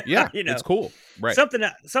cool. Yeah, it's cool. Right. Something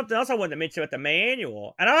else I wanted to mention about the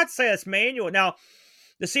manual, and I'd say this manual now.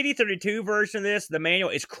 The CD32 version of this, the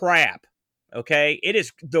manual is crap. Okay, it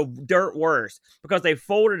is the dirt worst because they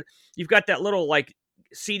folded. You've got that little like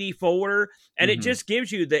CD folder, and it just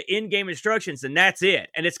gives you the in-game instructions, and that's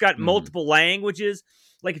it. And it's got multiple languages.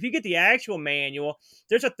 Like if you get the actual manual,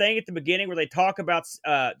 there's a thing at the beginning where they talk about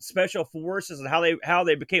special forces and how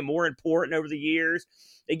they became more important over the years.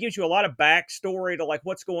 It gives you a lot of backstory to like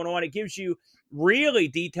what's going on. It gives you really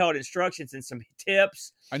detailed instructions and some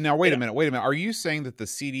tips. Now wait a minute. Are you saying that the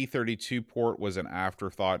CD32 port was an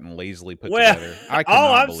afterthought and lazily put together? I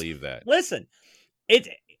cannot believe that. Listen,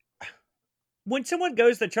 when someone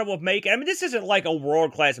goes to the trouble of making, I mean, this isn't like a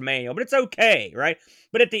world-class manual, but it's okay, right?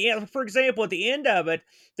 But at the end, for example, at the end of it,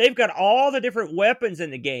 they've got all the different weapons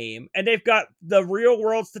in the game, and they've got the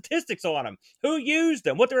real-world statistics on them. Who used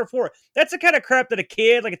them? What they were for? That's the kind of crap that a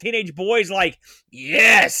kid, like a teenage boy, is like,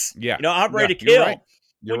 yes! Yeah. I'm ready to kill.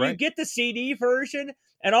 You're when you get the CD version,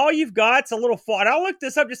 and all you've got is a little and I looked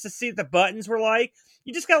this up just to see what the buttons were like.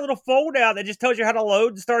 You just got a little fold out that just tells you how to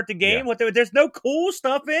load and start the game. Yeah. There's no cool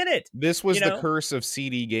stuff in it. This was the curse of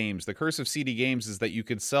CD games. The curse of CD games is that you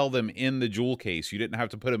could sell them in the jewel case. You didn't have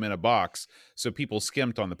to put them in a box, so people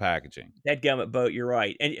skimped on the packaging. That gummit boat, you're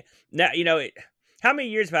right. And now, how many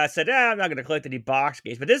years have I said, I'm not going to collect any box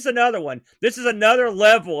games? But this is another one. This is another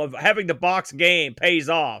level of having the box game pays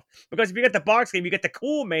off. Because if you get the box game, you get the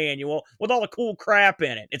cool manual with all the cool crap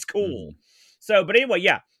in it. It's cool. So, but anyway,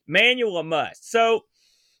 yeah, manual a must. So,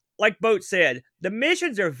 like Boat said, the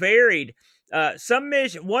missions are varied.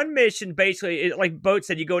 One mission basically, like Boat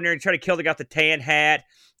said, you go in there and try to kill the guy with the tan hat.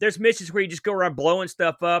 There's missions where you just go around blowing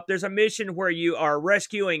stuff up. There's a mission where you are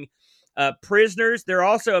rescuing prisoners. There's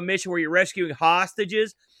also a mission where you're rescuing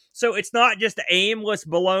hostages. So it's not just aimless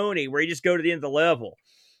baloney where you just go to the end of the level.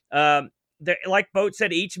 Like Boat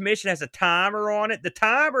said, each mission has a timer on it. The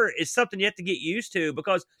timer is something you have to get used to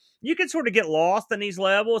because you can sort of get lost in these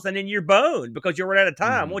levels and then you're boned because you're right out of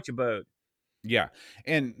time once you bone. Yeah.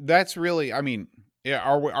 And that's really, I mean, yeah,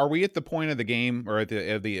 are we at the point of the game or at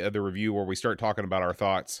the review where we start talking about our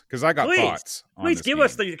thoughts? Because I got thoughts. Please give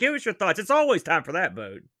us your thoughts. It's always time for that,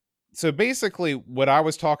 Boat. So basically what I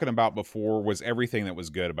was talking about before was everything that was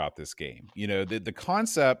good about this game. The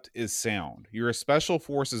concept is sound. You're a special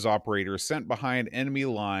forces operator sent behind enemy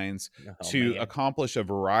lines to accomplish a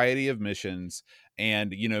variety of missions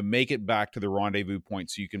and, make it back to the rendezvous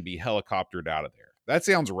point so you can be helicoptered out of there. That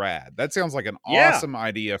sounds rad. That sounds like an awesome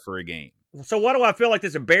idea for a game. So why do I feel like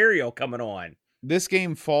there's a burial coming on? This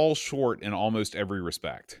game falls short in almost every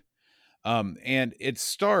respect. And it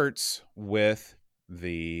starts with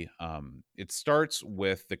the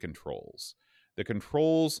controls. The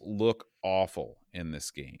controls look awful in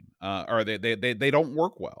this game, or they don't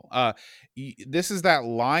work well. This is that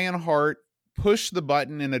Lionheart push the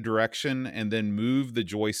button in a direction and then move the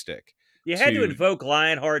joystick. You had to invoke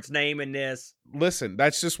Lionheart's name in this. Listen,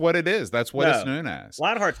 that's just what it is. That's what it's known as.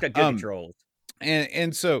 Lionheart's got good controls.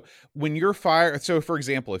 And so when you're for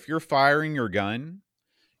example, if you're firing your gun,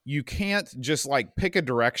 you can't just like pick a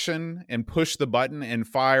direction and push the button and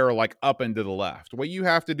fire like up and to the left. What you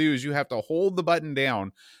have to do is you have to hold the button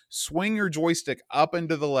down, swing your joystick up and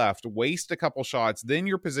to the left, waste a couple shots, then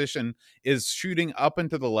your position is shooting up and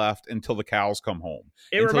to the left until the cows come home.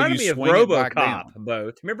 It reminded me of RoboCop.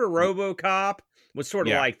 Both. Remember RoboCop was sort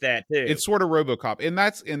of like that too. It's sort of RoboCop,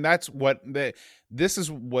 and that's what this is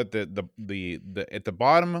what the at the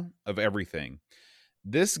bottom of everything.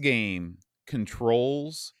 This game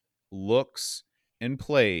controls, looks, and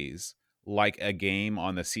plays like a game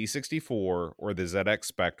on the C64 or the ZX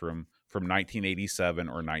Spectrum from 1987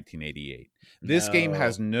 or 1988. This game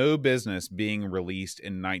has no business being released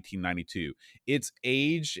in 1992. It's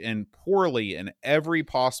aged and poorly in every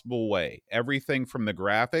possible way. Everything from the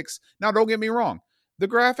graphics. Now, don't get me wrong. The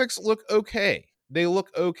graphics look okay. They look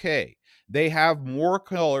okay. They have more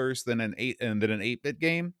colors than an 8-bit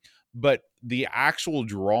game, but the actual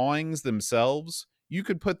drawings themselves, you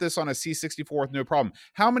could put this on a C64 with no problem.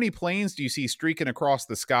 How many planes do you see streaking across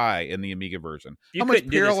the sky in the Amiga version? How much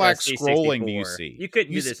parallax scrolling do you see? You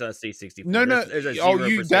couldn't do this on a C64. No.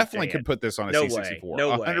 You definitely could put this on a C64.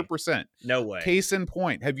 No 100%. No way. Case in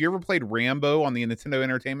point, have you ever played Rambo on the Nintendo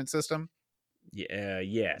Entertainment System?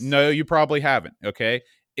 Yes. No, you probably haven't. Okay.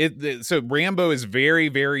 So Rambo is very,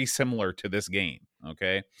 very similar to this game.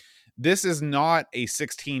 Okay. This is not a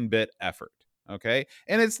 16-bit effort, okay?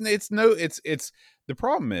 And it's the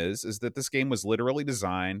problem is that this game was literally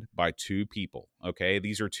designed by two people, okay?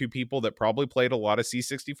 These are two people that probably played a lot of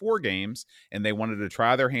C64 games, and they wanted to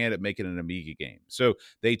try their hand at making an Amiga game. So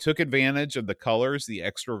they took advantage of the colors, the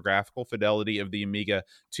extra graphical fidelity of the Amiga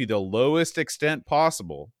to the lowest extent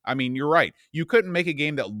possible. I mean, you're right. You couldn't make a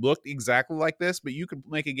game that looked exactly like this, but you could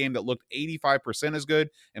make a game that looked 85% as good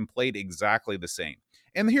and played exactly the same.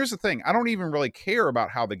 And here's the thing, I don't even really care about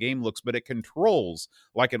how the game looks, but it controls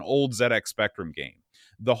like an old ZX Spectrum game.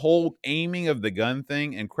 The whole aiming of the gun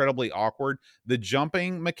thing, incredibly awkward. The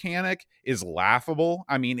jumping mechanic is laughable.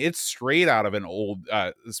 I mean, it's straight out of an old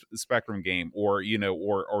Spectrum game or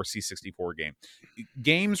C64 game.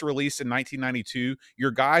 Games released in 1992,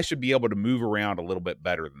 your guy should be able to move around a little bit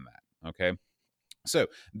better than that, okay? So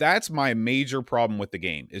that's my major problem with the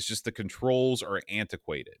game. It's just the controls are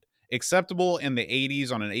antiquated. Acceptable in the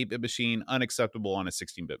 80s on an 8-bit machine, unacceptable on a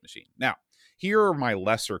 16-bit machine. Now, here are my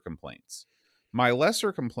lesser complaints. My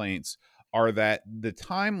lesser complaints are that the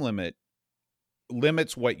time limit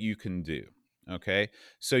limits what you can do. Okay.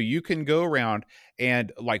 So you can go around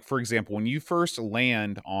and, like, for example, when you first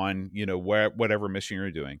land on, whatever mission you're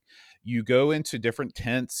doing, you go into different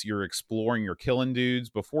tents, you're exploring, you're killing dudes.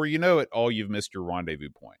 Before you know it, you've missed your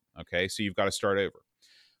rendezvous point. Okay. So you've got to start over.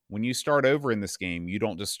 When you start over in this game, you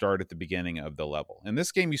don't just start at the beginning of the level. In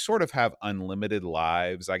this game, you sort of have unlimited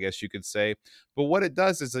lives, I guess you could say. But what it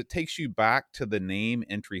does is it takes you back to the name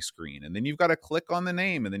entry screen. And then you've got to click on the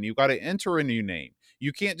name, and then you've got to enter a new name.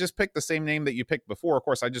 You can't just pick the same name that you picked before. Of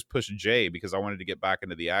course, I just pushed J because I wanted to get back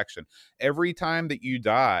into the action. Every time that you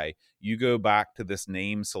die, you go back to this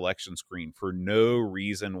name selection screen for no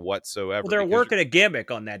reason whatsoever. Well, they're working a gimmick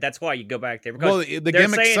on that. That's why you go back there. Because the they're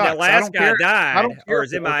gimmick saying sucks. that last guy died or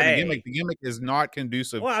is MIA. The gimmick is not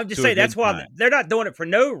conducive. Well, I'm just saying that's why they're not doing it for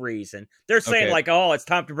no reason. They're saying it's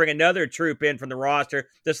time to bring another troop in from the roster.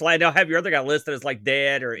 Just like they'll have your other guy listed as like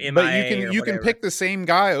dead or MIA. But you can pick the same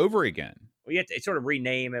guy over again. Well, you have to sort of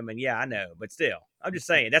rename him, and I know, but still, I'm just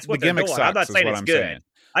saying that's what the they're gimmick doing. Sucks, I'm not saying it's good.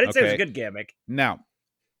 I didn't say it was a good gimmick. Now,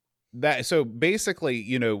 so basically,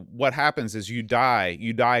 what happens is you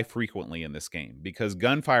die frequently in this game because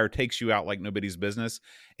gunfire takes you out like nobody's business,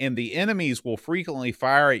 and the enemies will frequently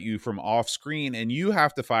fire at you from off screen, and you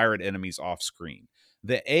have to fire at enemies off screen.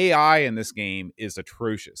 The AI in this game is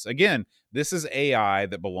atrocious. Again, this is AI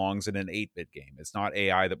that belongs in an 8-bit game. It's not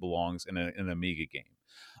AI that belongs in an Amiga game.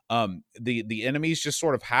 The enemies just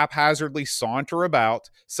sort of haphazardly saunter about.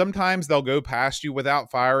 Sometimes they'll go past you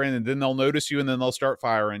without firing, and then they'll notice you, and then they'll start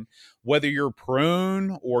firing. Whether you're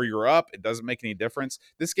prone or you're up, it doesn't make any difference.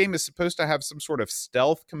 This game is supposed to have some sort of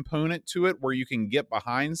stealth component to it where you can get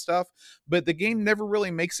behind stuff, but the game never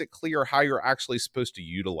really makes it clear how you're actually supposed to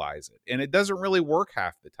utilize it, and it doesn't really work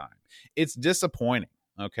half the time. It's disappointing.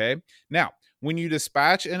 Okay. Now, when you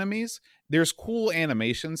dispatch enemies, there's cool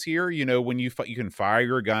animations here. When you can fire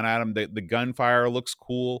your gun at them, the gunfire looks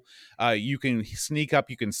cool. You can sneak up,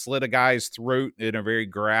 you can slit a guy's throat in a very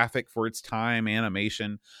graphic for its time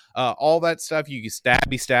animation. All that stuff, you can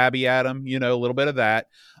stabby at them, a little bit of that.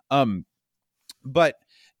 But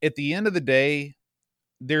at the end of the day,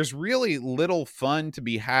 there's really little fun to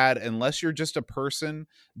be had unless you're just a person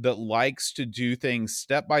that likes to do things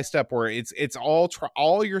step by step, where it's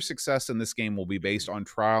all your success in this game will be based on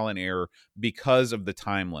trial and error because of the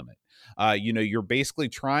time limit. You're basically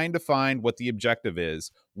trying to find what the objective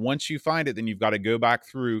is. Once you find it, then you've got to go back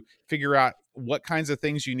through, figure out what kinds of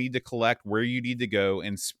things you need to collect, where you need to go,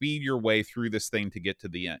 and speed your way through this thing to get to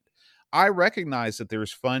the end. I recognize that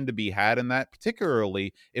there's fun to be had in that,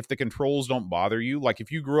 particularly if the controls don't bother you. Like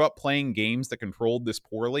if you grew up playing games that controlled this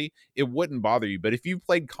poorly, it wouldn't bother you. But if you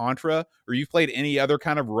played Contra or you played any other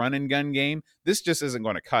kind of run and gun game, this just isn't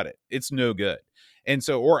going to cut it. It's no good. And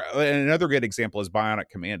so, or another good example is Bionic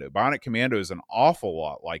Commando. Bionic Commando is an awful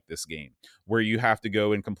lot like this game, where you have to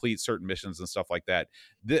go and complete certain missions and stuff like that.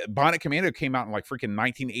 The Bionic Commando came out in like freaking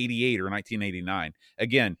 1988 or 1989.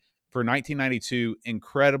 Again, for 1992,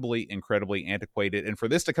 incredibly antiquated. And for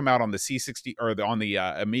this to come out on the C60 or on the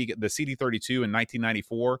Amiga, the CD32 in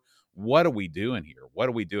 1994, what are we doing here? What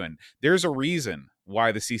are we doing? There's a reason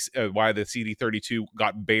why the CD32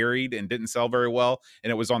 got buried and didn't sell very well,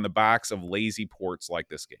 and it was on the backs of lazy ports like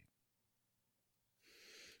this game.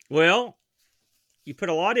 Well, you put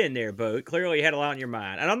a lot in there, Bo. Clearly, you had a lot on your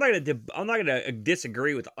mind, and I'm not gonna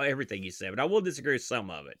disagree with everything you said, but I will disagree with some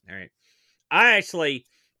of it. All right,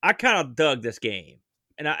 I kind of dug this game,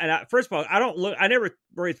 and I first of all, I never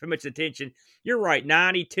really pay much attention. You're right,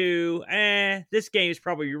 92. This game is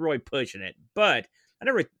probably really pushing it, but I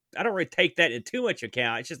don't really take that into too much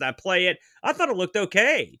account. It's just I play it. I thought it looked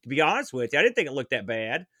okay, to be honest with you. I didn't think it looked that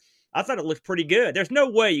bad. I thought it looked pretty good. There's no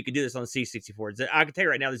way you could do this on C64. I can tell you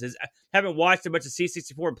right now, I haven't watched a bunch of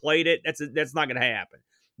C64 and played it. That's not going to happen.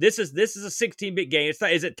 This is a 16-bit game. It's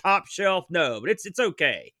not. Is it top shelf? No, but it's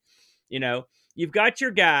okay. You've got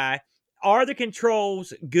your guy. Are the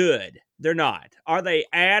controls good? They're not. Are they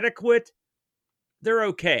adequate? They're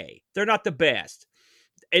okay. They're not the best.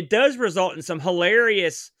 It does result in some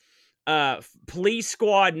hilarious police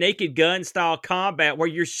squad naked gun style combat where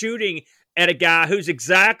you're shooting at a guy who's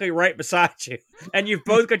exactly right beside you, and you've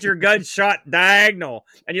both got your guns shot diagonal,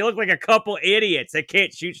 and you look like a couple idiots that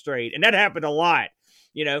can't shoot straight. And that happened a lot.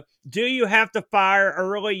 Do you have to fire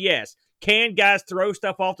early? Yes. Can guys throw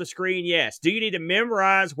stuff off the screen? Yes. Do you need to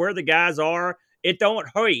memorize where the guys are? It don't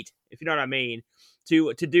hurt, if you know what I mean,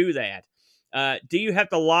 to do that. Do you have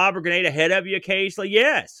to lob a grenade ahead of you occasionally?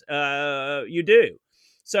 Yes, you do.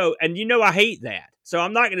 So, and I hate that. So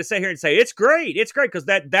I'm not going to sit here and say it's great. It's great because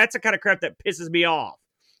that's the kind of crap that pisses me off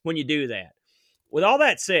when you do that. With all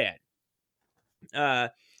that said,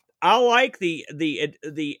 I like the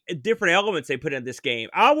different elements they put in this game.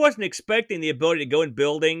 I wasn't expecting the ability to go in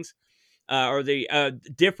buildings or the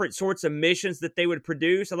different sorts of missions that they would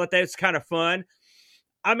produce. I thought that was kind of fun.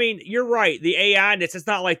 I mean, you're right. The AI in this, it's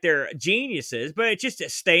not like they're geniuses, but it's just a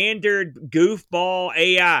standard goofball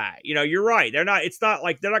AI. You're right. It's not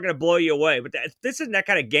like they're not going to blow you away, but this isn't that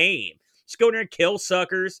kind of game. Just go there and kill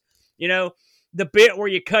suckers. The bit where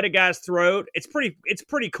you cut a guy's throat, it's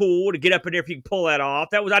pretty cool to get up in there if you can pull that off.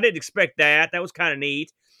 I didn't expect that. That was kind of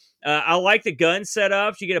neat. I like the gun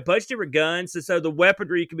setups. You get a bunch of different guns, and so the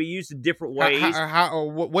weaponry can be used in different ways.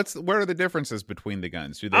 What are the differences between the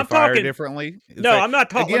guns? Do they fire differently? I'm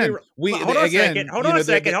not talking. Hold on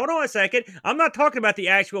a second. I'm not talking about the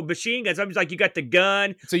actual machine guns. I'm just like, you got the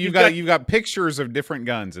gun. So you've got pictures of different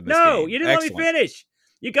guns in this game. No, you didn't let me finish.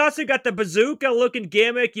 You also got the bazooka-looking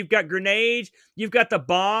gimmick. You've got grenades. You've got the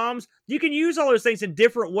bombs. You can use all those things in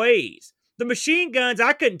different ways. The machine guns,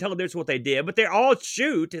 I couldn't tell this what they did, but they all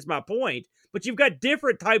shoot, is my point. But you've got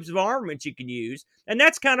different types of armaments you can use, and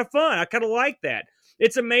that's kind of fun. I kind of like that.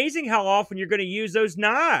 It's amazing how often you're going to use those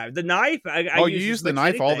knives. The knife, you use the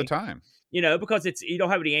knife all the time. Because you don't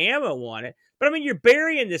have any ammo on it. But I mean, you're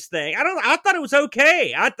burying this thing. I thought it was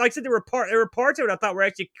okay. Like I said, there were parts of it I thought were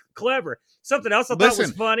actually clever. Something else I thought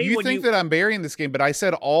was funny. You think that I'm burying this game, but I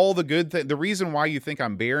said all the good things. The reason why you think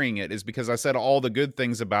I'm burying it is because I said all the good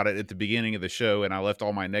things about it at the beginning of the show, and I left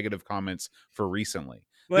all my negative comments for recently.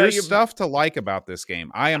 Well, there's stuff to like about this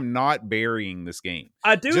game. I am not burying this game.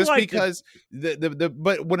 I do just because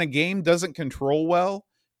but when a game doesn't control well,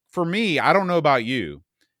 for me, I don't know about you.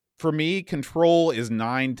 For me, control is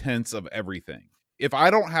 9/10 of everything. If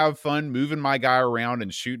I don't have fun moving my guy around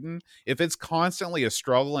and shooting, if it's constantly a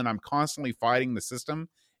struggle and I'm constantly fighting the system,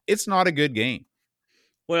 it's not a good game.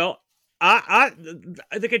 Well,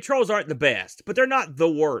 the controls aren't the best, but they're not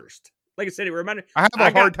the worst. Like I said, it reminded. I have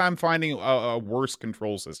a hard time finding a worse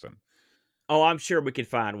control system. Oh, I'm sure we could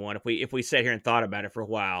find one if we sat here and thought about it for a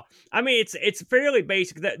while. I mean, it's fairly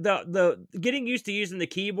basic. The getting used to using the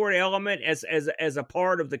keyboard element as a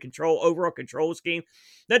part of the overall control scheme,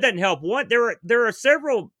 that doesn't help. There are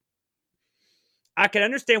several I can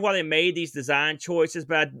understand why they made these design choices,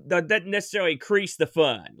 but that doesn't necessarily increase the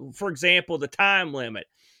fun. For example, the time limit.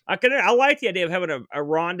 I like the idea of having a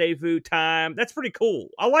rendezvous time. That's pretty cool.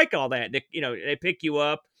 I like all that. They pick you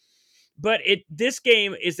up. But this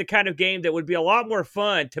game is the kind of game that would be a lot more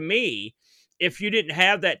fun to me if you didn't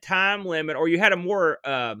have that time limit, or you had a more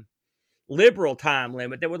liberal time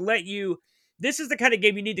limit that would let you. This is the kind of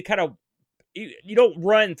game you need to kind of. You don't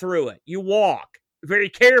run through it. You walk very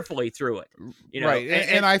carefully through it. Right.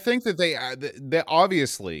 And I think that they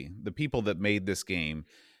obviously, the people that made this game,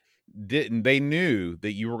 they knew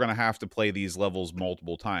that you were going to have to play these levels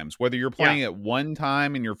multiple times, whether you're playing at one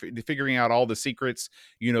time and you're figuring out all the secrets,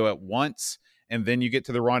 at once, and then you get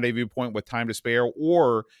to the rendezvous point with time to spare,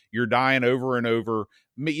 or you're dying over and over.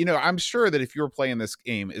 I'm sure that if you were playing this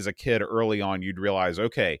game as a kid early on, you'd realize,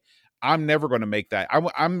 okay, I'm never going to make that.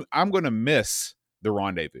 I'm going to miss the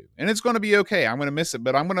rendezvous, and it's going to be okay. I'm going to miss it,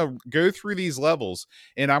 but I'm going to go through these levels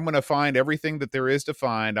and I'm going to find everything that there is to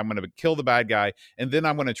find. I'm going to kill the bad guy, and then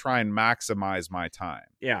I'm going to try and maximize my time.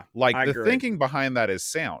 Yeah. Like, the thinking behind that is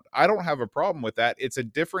sound. I don't have a problem with that. It's a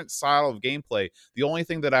different style of gameplay. The only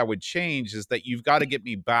thing that I would change is that you've got to get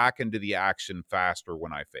me back into the action faster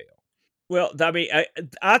when I fail. Well, I mean,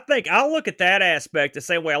 I think I'll look at that aspect the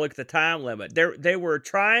same way I look at the time limit. They were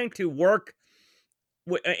trying to work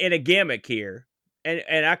in a gimmick here,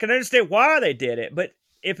 and I can understand why they did it. But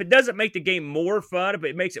if it doesn't make the game more fun, if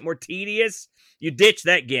it makes it more tedious, you ditch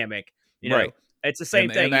that gimmick. Right. It's the same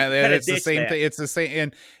thing. It's the same thing. It's the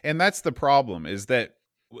same, and that's the problem. Is that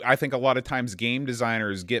I think a lot of times game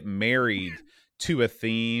designers get married to a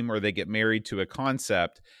theme, or they get married to a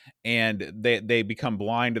concept, and they become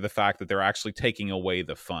blind to the fact that they're actually taking away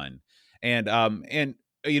the fun. And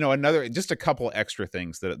just a couple extra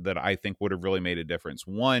things that I think would have really made a difference.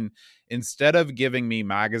 One, instead of giving me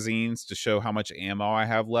magazines to show how much ammo I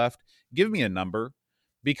have left, give me a number,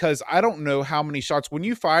 because I don't know how many shots. When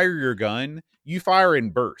you fire your gun, you fire in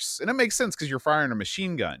bursts, and it makes sense because you're firing a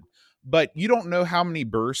machine gun. But you don't know how many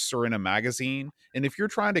bursts are in a magazine. And if you're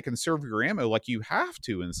trying to conserve your ammo like you have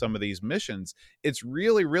to in some of these missions, it's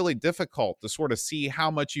really, really difficult to sort of see how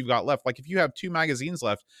much you've got left. Like, if you have 2 magazines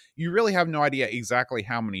left, you really have no idea exactly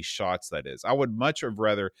how many shots that is. I would much have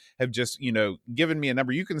rather have just, given me a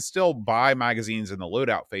number. You can still buy magazines in the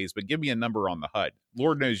loadout phase, but give me a number on the HUD.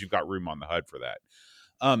 Lord knows you've got room on the HUD for that.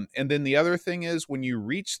 And then the other thing is, when you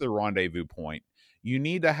reach the rendezvous point, you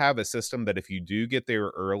need to have a system that if you do get there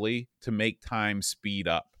early, to make time speed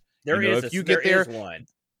up. There is one.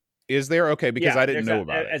 Is there? Okay, because I didn't know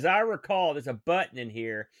about it. As I recall, there's a button in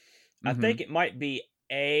here. I think it might be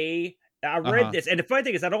I read this, and the funny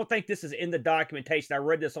thing is, I don't think this is in the documentation. I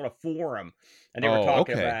read this on a forum, and they were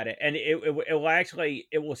talking about it, and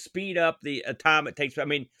it will speed up the time it takes. I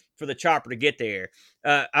mean, for the chopper to get there.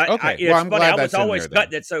 I'm glad I was always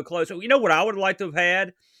cutting it so close. So, you know what I would like to have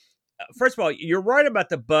had? First of all, you're right about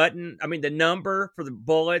the button. I mean, the number for the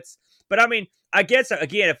bullets. But I mean, I guess,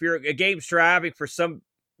 again, if you're a game striving for some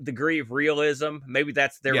degree of realism, maybe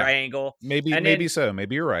that's their angle. Maybe so.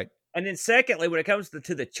 Maybe you're right. And then secondly, when it comes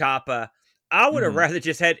to the chopper, I would have rather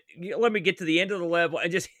just had, let me get to the end of the level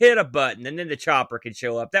and just hit a button, and then the chopper can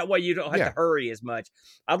show up. That way you don't have to hurry as much.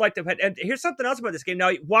 I'd like to have, and here's something else about this game.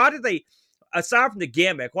 Now, why did they, aside from the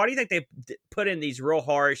gimmick, why do you think they put in these real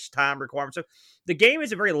harsh time requirements? So the game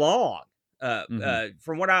isn't very long.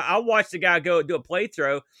 From what I watched the guy go do a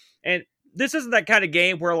playthrough, and this isn't that kind of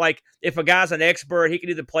game where, like, if a guy's an expert, he can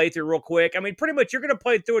do the playthrough real quick. I mean, pretty much you're going to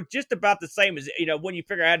play through it just about the same as, when you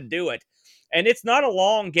figure out how to do it. And it's not a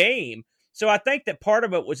long game. So I think that part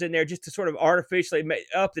of it was in there just to sort of artificially make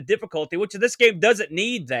up the difficulty, which this game doesn't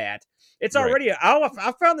need that. It's already,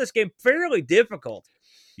 I found this game fairly difficult.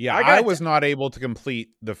 Yeah, I was not able to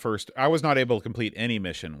complete I was not able to complete any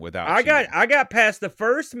mission without I got past the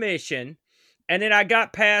first mission, and then I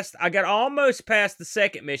got almost past the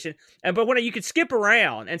second mission. But when you could skip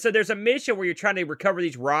around, and so there's a mission where you're trying to recover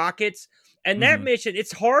these rockets, and that mission,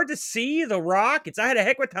 it's hard to see the rockets. I had a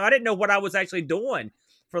heck of a time. I didn't know what I was actually doing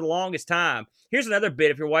for the longest time. Here's another bit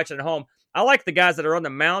if you're watching at home. I like the guys that are on the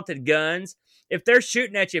mounted guns. If they're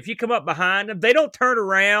shooting at you, if you come up behind them, they don't turn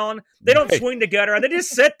around. They don't swing the gun around. They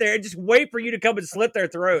just sit there and just wait for you to come and slit their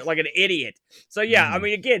throat like an idiot. So, I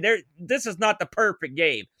mean, again, this is not the perfect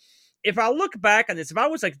game. If I look back on this, if I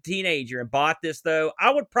was like a teenager and bought this, though,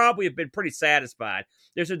 I would probably have been pretty satisfied.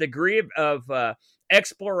 There's a degree of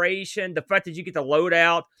exploration, the fact that you get to load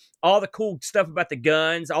out all the cool stuff about the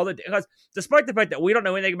guns, because despite the fact that we don't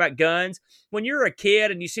know anything about guns, when you're a kid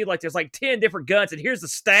and you see like there's like 10 different guns and here's the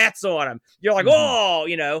stats on them, you're like, oh,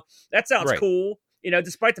 that sounds cool.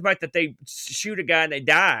 Despite the fact that they shoot a guy and they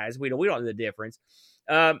die, we don't know the difference.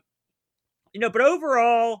 But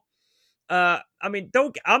overall, I mean,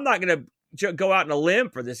 I'm not going to go out on a limb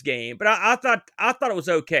for this game, but I thought it was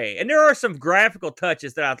okay. And there are some graphical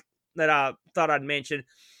touches that I thought I'd mention.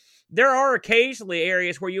 There are occasionally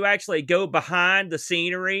areas where you actually go behind the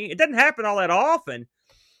scenery. It doesn't happen all that often,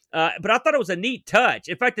 but I thought it was a neat touch.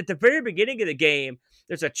 In fact, at the very beginning of the game,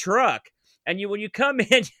 there's a truck, and when you come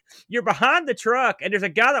in, you're behind the truck, and there's a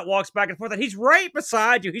guy that walks back and forth, and he's right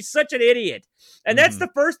beside you. He's such an idiot. And that's the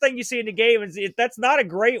first thing you see in the game. That's not a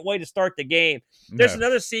great way to start the game. There's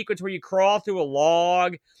another sequence where you crawl through a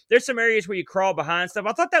log. There's some areas where you crawl behind stuff.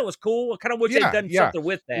 I thought that was cool. I kind of wish they'd done something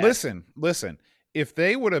with that. Listen. If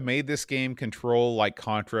they would have made this game control like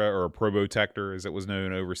Contra or Probotector, as it was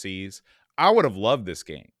known overseas, I would have loved this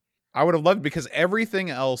game. I would have loved, because everything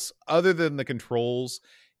else other than the controls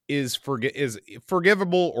is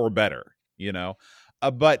forgivable or better,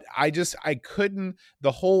 but I couldn't,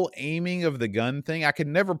 the whole aiming of the gun thing, I could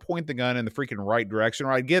never point the gun in the freaking right direction,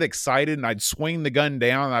 or I'd get excited and I'd swing the gun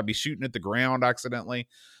down and I'd be shooting at the ground accidentally.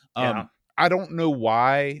 I don't know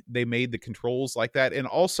why they made the controls like that. And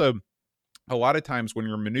also, a lot of times when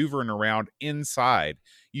you're maneuvering around inside,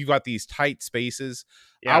 you've got these tight spaces.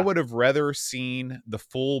 Yeah. I would have rather seen the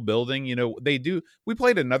full building. We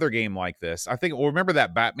played another game like this. I think, remember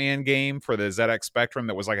that Batman game for the ZX Spectrum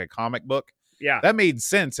that was like a comic book? Yeah. That made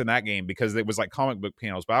sense in that game because it was like comic book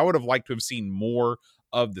panels, but I would have liked to have seen more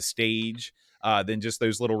of the stage than just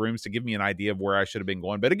those little rooms to give me an idea of where I should have been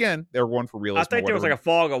going. But again, they were going for realism. I think there was like a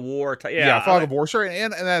fog of war. Fog of war, sure,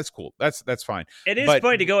 and that's cool. That's fine. It is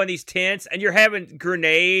funny to go in these tents and you're having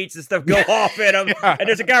grenades and stuff go off in them, and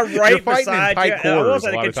there's a guy right beside you. Quarters,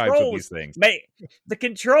 a lot of times with these things. The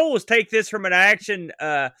controls take this from an action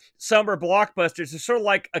summer blockbuster to sort of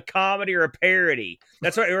like a comedy or a parody.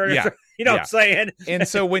 That's what what I'm saying. And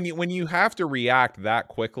so when you have to react that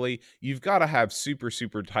quickly, you've got to have super,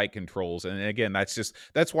 super tight controls. And again,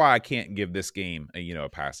 that's why I can't give this game a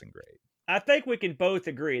passing grade. I think we can both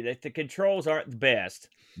agree that the controls aren't the best.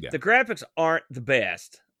 Yeah. The graphics aren't the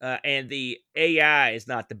best. And the AI is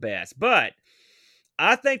not the best. But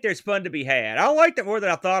I think there's fun to be had. I liked it more than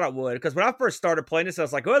I thought I would, because when I first started playing this, I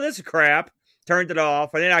was like, "Oh, this is crap." Turned it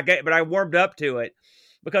off, and then I warmed up to it.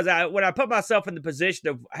 Because when I put myself in the position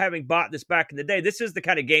of having bought this back in the day, this is the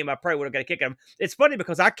kind of game I probably would have got a kick out of. It's funny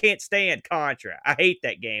because I can't stand Contra. I hate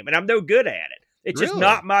that game, and I'm no good at it. It's just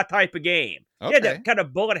not my type of game. Okay. Yeah, that kind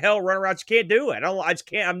of bullet hell run around. I just can't do it. I just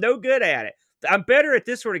can't. I'm no good at it. I'm better at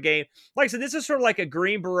this sort of game. Like I said, this is sort of like a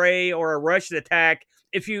Green Beret or a Russian Attack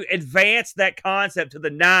if you advance that concept to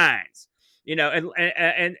the nines. And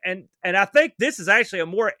I think this is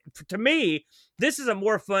actually to me, this is a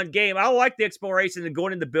more fun game. I like the exploration and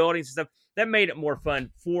going into buildings and stuff. That made it more fun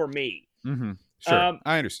for me. Mm-hmm. Sure,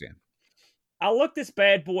 I understand. I looked this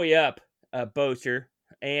bad boy up, Boaster,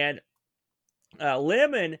 and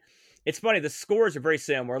Lemon. It's funny, the scores are very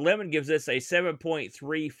similar. Lemon gives this a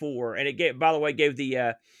 7.34, and it gave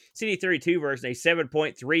the CD32 version a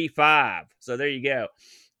 7.35. So there you go.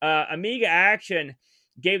 Amiga Action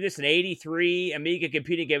gave this an 83. Amiga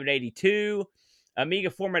Computing gave it an 82. Amiga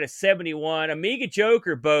Format a 71. Amiga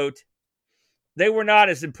Joker Boat, they were not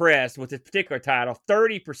as impressed with this particular title.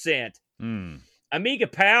 30%. Amiga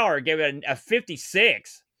Power gave it a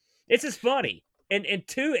 56. It's just funny. And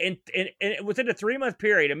within a 3-month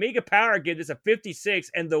period, Amiga Power gave this a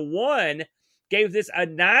 56, and the One gave this a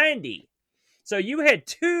 90. So you had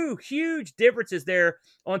two huge differences there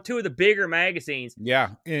on two of the bigger magazines. Yeah,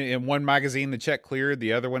 in one magazine the check cleared,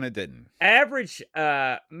 the other one it didn't. Average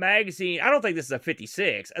magazine, I don't think this is a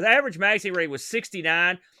 56. The average magazine rating was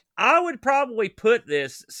 69. I would probably put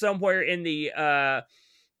this somewhere in the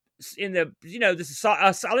this is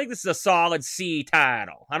I think this is a solid C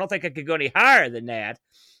title. I don't think I could go any higher than that,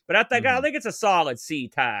 but I think it's a solid C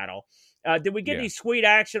title. Did we get any sweet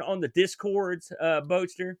action on the Discords,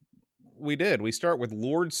 Boatster? We did. We start with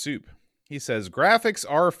Lord Soup. He says graphics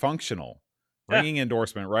are functional. Ringing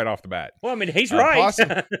endorsement right off the bat. Well, I mean, he's right.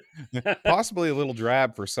 Possibly a little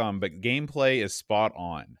drab for some, but gameplay is spot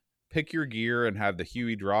on. Pick your gear and have the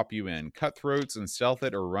Huey drop you in. Cutthroats and stealth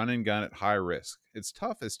it or run and gun at high risk. It's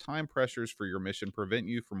tough as time pressures for your mission prevent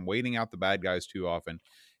you from waiting out the bad guys too often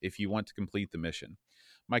if you want to complete the mission.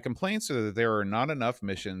 My complaints are that there are not enough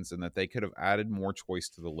missions and that they could have added more choice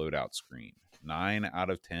to the loadout screen. 9 out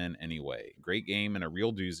of 10 anyway. Great game and a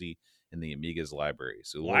real doozy in the Amiga's library.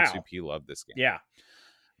 So Lord Soup, he loved this game. Yeah.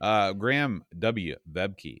 Graham W.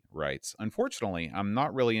 Vebke writes, unfortunately, I'm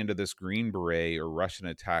not really into this Green Beret or Russian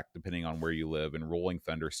Attack, depending on where you live, in Rolling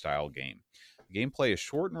Thunder style game. The gameplay is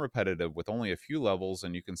short and repetitive with only a few levels,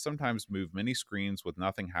 and you can sometimes move many screens with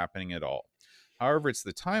nothing happening at all. However, it's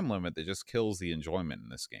the time limit that just kills the enjoyment in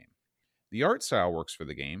this game. The art style works for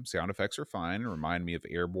the game. Sound effects are fine and remind me of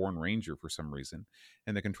Airborne Ranger for some reason,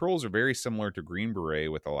 and the controls are very similar to Green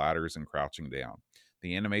Beret with the ladders and crouching down.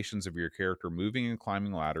 The animations of your character moving and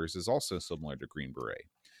climbing ladders is also similar to Green Beret.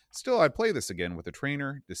 Still, I'd play this again with a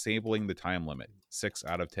trainer, disabling the time limit. 6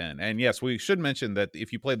 out of 10. And yes, we should mention that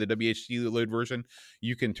if you play the WHD load version,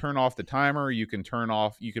 you can turn off the timer, you can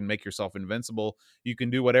make yourself invincible, you can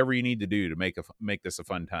do whatever you need to do to make this a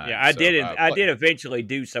fun time. Yeah, I did eventually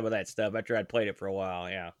do some of that stuff after I'd played it for a while,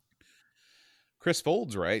 yeah. Chris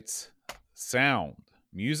Folds writes, sound.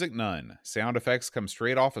 Music, none. Sound effects come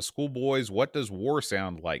straight off of Schoolboy's What Does War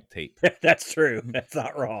Sound Like tape. That's true. That's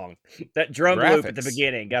not wrong. That drum loop at the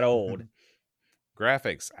beginning got old.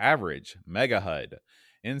 Graphics, average. Mega HUD.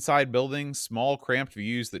 Inside buildings, small cramped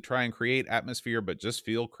views that try and create atmosphere but just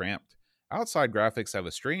feel cramped. Outside graphics have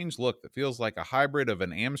a strange look that feels like a hybrid of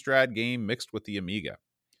an Amstrad game mixed with the Amiga.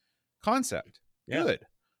 Concept, good.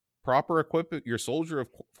 Proper equip your soldier of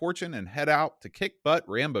fortune and head out to kick butt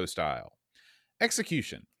Rambo style.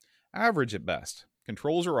 Execution, average at best.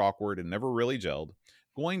 Controls are awkward and never really gelled.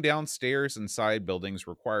 Going downstairs and side buildings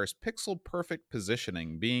requires pixel-perfect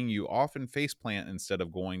positioning, being you often faceplant instead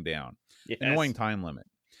of going down. Yes. Annoying time limit.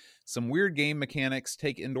 Some weird game mechanics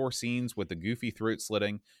take indoor scenes with the goofy throat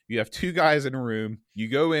slitting. You have 2 guys in a room. You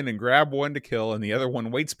go in and grab one to kill, and the other one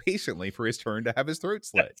waits patiently for his turn to have his throat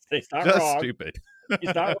slit. It's not just wrong. Stupid.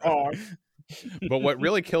 It's not wrong. But what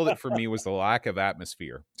really killed it for me was the lack of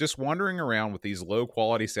atmosphere. Just wandering around with these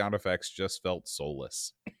low-quality sound effects just felt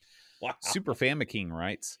soulless. Wow. Super Famiking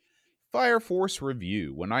writes, Fire Force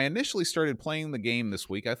review. When I initially started playing the game this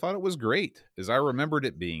week, I thought it was great, as I remembered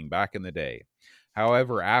it being back in the day.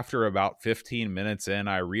 However, after about 15 minutes in,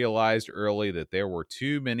 I realized early that there were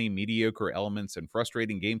too many mediocre elements and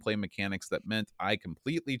frustrating gameplay mechanics that meant I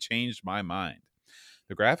completely changed my mind.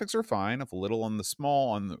 The graphics are fine, if a little on the small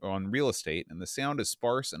on real estate, and the sound is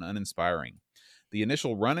sparse and uninspiring. The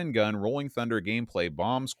initial run-and-gun Rolling Thunder gameplay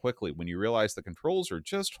bombs quickly when you realize the controls are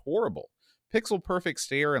just horrible. Pixel-perfect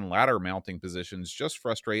stair and ladder mounting positions just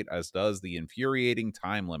frustrate, as does the infuriating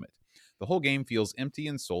time limit. The whole game feels empty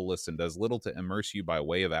and soulless and does little to immerse you by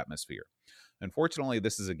way of atmosphere. Unfortunately,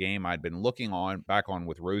 this is a game I'd been looking back on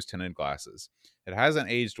with rose-tinted glasses. It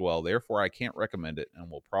hasn't aged well, therefore I can't recommend it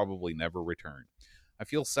and will probably never return. I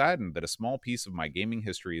feel saddened that a small piece of my gaming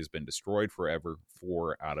history has been destroyed forever.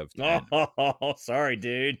 4 out of 10. Oh, sorry,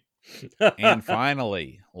 dude. And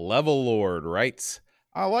finally, Level Lord writes,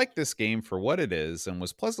 I like this game for what it is and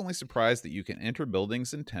was pleasantly surprised that you can enter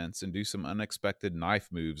buildings and tents and do some unexpected knife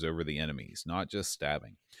moves over the enemies, not just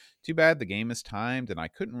stabbing. Too bad the game is timed and I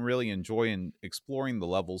couldn't really enjoy exploring the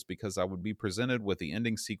levels because I would be presented with the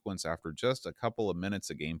ending sequence after just a couple of minutes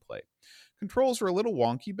of gameplay. Controls are a little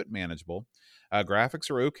wonky but manageable.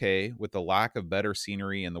 Graphics are okay with the lack of better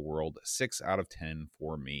scenery in the world. 6 out of 10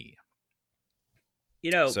 for me.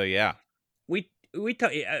 You know, so yeah,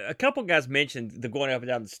 a couple guys mentioned the going up and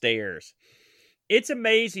down the stairs. It's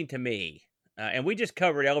amazing to me, and we just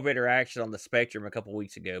covered elevator action on the Spectrum a couple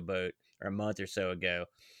weeks ago, or a month or so ago.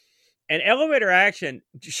 And elevator action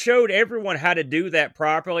showed everyone how to do that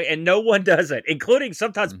properly, and no one does it, including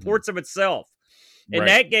sometimes ports of itself. In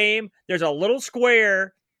that game, there's a little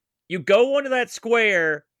square. You go onto that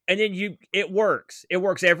square, and then it works. It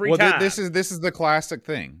works every time. This is the classic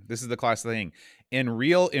thing. This is the classic thing. In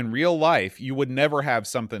real life, you would never have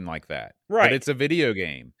something like that. Right. But it's a video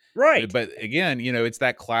game. Right. But again, it's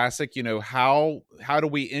that classic, how do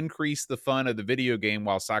we increase the fun of the video game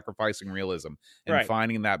while sacrificing realism and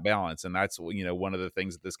finding that balance? And that's, one of the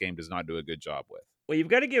things that this game does not do a good job with. Well, you've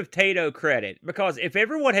got to give Tato credit, because if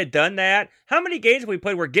everyone had done that, how many games have we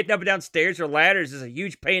played where getting up and down stairs or ladders is a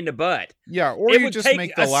huge pain in the butt? Yeah, or you just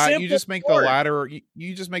make the ladder. You just make the ladder.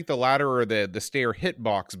 You just make the ladder or the stair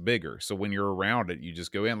hitbox bigger, so when you're around it, you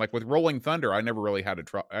just go in. Like with Rolling Thunder, I never really had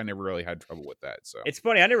trouble with that. So it's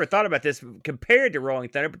funny. I never thought about this compared to Rolling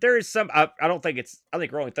Thunder, but there is some. I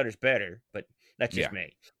think Rolling Thunder's better, but that's just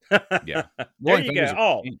me. Yeah. There you go.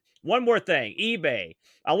 Oh, one more thing. eBay.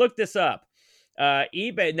 I looked this up.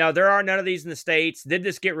 eBay. Now, there are none of these in the States. Did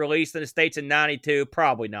this get released in the States in 92?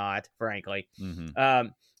 Probably not, frankly. Mm-hmm.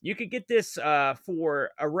 You could get this for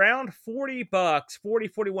around $40,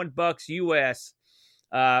 $41 US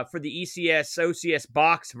for the ECS OCS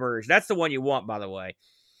box version. That's the one you want, by the way.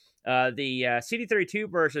 The CD32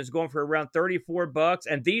 version is going for around $34,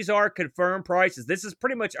 and these are confirmed prices. This is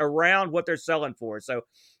pretty much around what they're selling for. So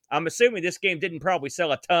I'm assuming this game didn't probably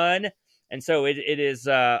sell a ton. And so it is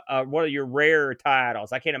one of your rare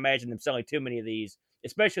titles. I can't imagine them selling too many of these,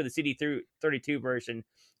 especially the CD32 version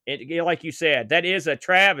like you said, that is a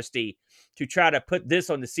travesty to try to put this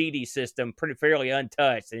on the CD system pretty fairly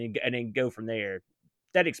untouched and then go from there.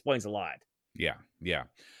 That explains a lot. Yeah, yeah.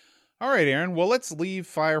 All right, Aaron. Well, let's leave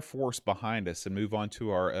Fire Force behind us and move on to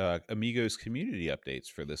our Amigos community updates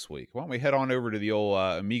for this week. Why don't we head on over to the old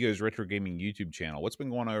Amigos Retro Gaming YouTube channel? What's been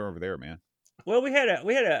going on over there, man? Well, we had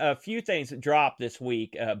a few things that dropped this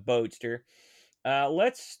week, Boatster.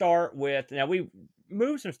 Let's start with, now we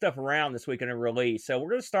moved some stuff around this week in a release, so we're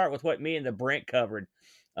going to start with what me and the Brent covered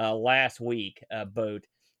last week, Boat.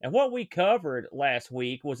 And what we covered last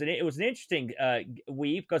week was it was an interesting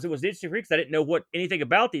week because it was interesting because I didn't know anything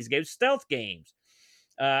about these games, stealth games,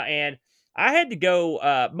 and I had to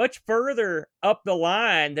go much further up the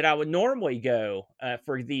line than I would normally go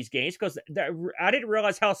for these games because I didn't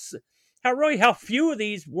realize how few of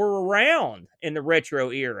these were around in the retro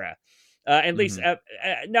era. At least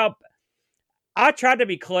now, I tried to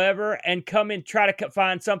be clever and try to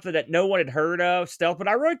find something that no one had heard of, stealth, but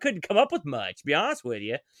I really couldn't come up with much, to be honest with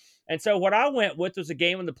you. And so what I went with was a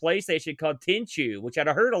game on the PlayStation called Tenchu, which I'd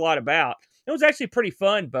heard a lot about. It was actually pretty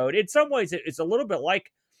fun, Bo. In some ways, it's a little bit like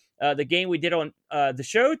the game we did on the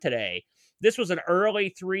show today. This was an early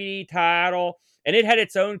 3D title, and it had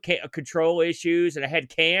its own control issues, and it had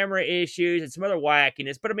camera issues and some other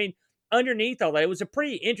wackiness. But I mean, underneath all that, it was a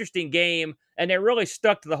pretty interesting game, and they really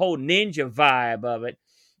stuck to the whole ninja vibe of it.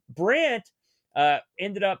 Brent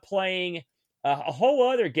ended up playing a whole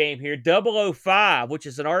other game here, 005, which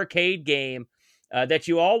is an arcade game that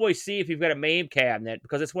you always see if you've got a MAME cabinet,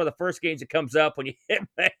 because it's one of the first games that comes up when you hit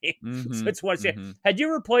MAME. So it's one. Had you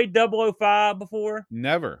ever played 005 before?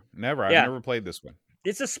 Never. I've never played this one.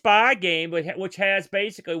 It's a spy game, which has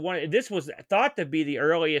basically this was thought to be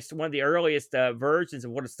one of the earliest versions of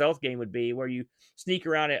what a stealth game would be, where you sneak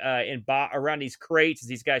around around these crates as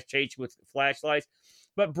these guys chase you with flashlights.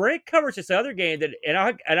 But Brent covers this other game and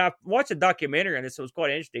I watched a documentary on this. So it was quite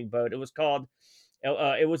interesting, but it was called.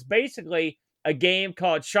 It was basically a game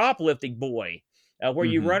called Shoplifting Boy, where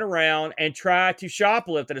you run around and try to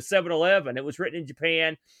shoplift at a 7-Eleven. It was written in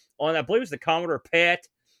Japan on, I believe, it was the Commodore PET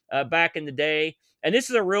back in the day. And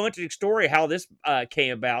this is a real interesting story how this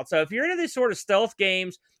came about. So if you're into these sort of stealth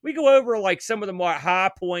games, we go over like some of the more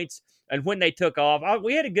high points and when they took off.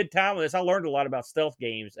 We had a good time with this. I learned a lot about stealth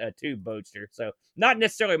games too, Boatster. So not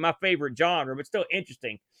necessarily my favorite genre, but still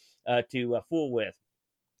interesting to fool with.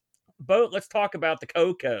 Boat, let's talk about the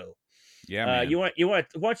Coco. Yeah, man. Why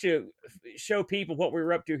don't you show people what we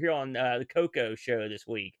were up to here on the Coco show this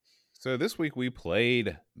week? So this week we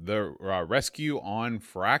played the Rescue on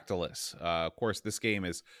Fractalus. Of course, this game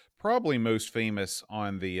is probably most famous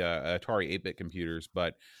on the Atari 8-bit computers,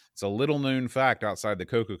 but it's a little known fact outside the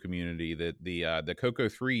Coco community that the Coco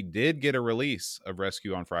 3 did get a release of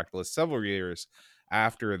Rescue on Fractalus several years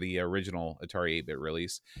after the original Atari 8-bit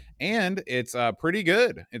release, and it's pretty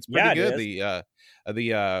good. It's pretty good.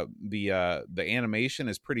 The animation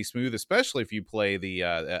is pretty smooth, especially if you play the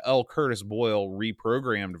L. Curtis Boyle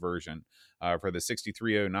reprogrammed version for the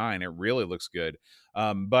 6309. It really looks good.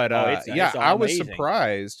 I was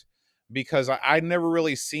surprised because I'd never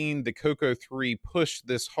really seen the Coco 3 push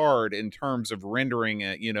this hard in terms of rendering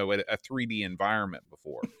a 3D environment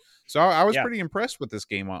before. So I was pretty impressed with this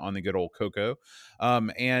game on the good old Coco.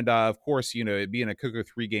 Of course, it being a Coco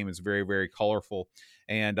 3 game is very, very colorful.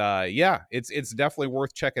 And it's definitely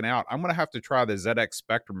worth checking out. I'm going to have to try the ZX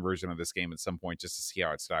Spectrum version of this game at some point just to see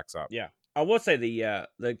how it stacks up. Yeah. I will say the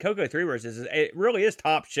Coco 3 version, it really is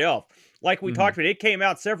top shelf. Like we talked about, it came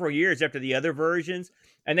out several years after the other versions,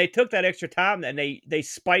 and they took that extra time and they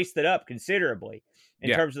spiced it up considerably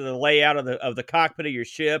in terms of the layout of the cockpit of your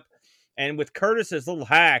ship. And with Curtis's little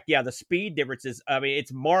hack, the speed differences, I mean,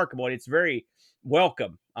 it's markable. And it's very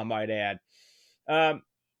welcome, I might add.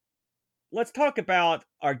 Let's talk about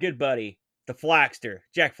our good buddy, the Flackster,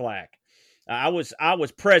 Jack Flack. I was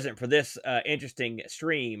present for this interesting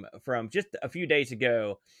stream from just a few days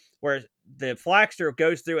ago, where the Flackster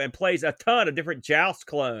goes through and plays a ton of different Joust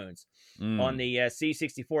clones on the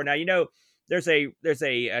C64. Now, there's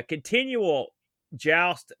a continual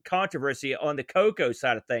Joust controversy on the Coco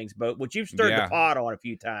side of things, which you've stirred the pot on a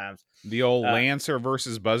few times. The old Lancer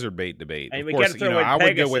versus Buzzardbait debate. And of course, I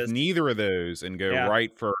would go with neither of those and go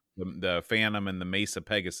right for the Phantom and the Mesa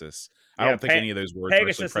Pegasus. I don't think any of those words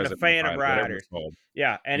Pegasus are and the Phantom Riders.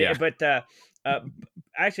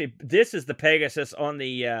 Actually, this is the Pegasus on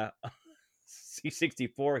the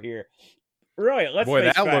C64 here. Really,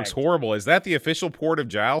 that looks horrible. Is that the official port of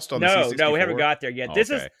Joust on the C64? No, we haven't got there yet.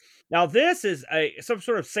 Oh, this is some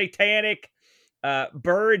sort of satanic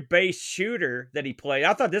bird-based shooter that he played.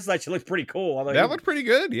 I thought this actually looked pretty cool. That looked pretty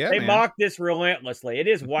good. Yeah, they mocked this relentlessly. It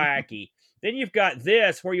is wacky. Then you've got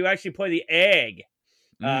this where you actually play the egg.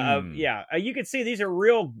 Mm, You can see these are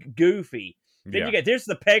real goofy. Then yeah. you get there's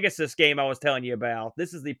the Pegasus game I was telling you about.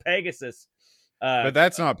 This is the Pegasus. But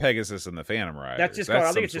that's not Pegasus and the Phantom That's Riders. just called.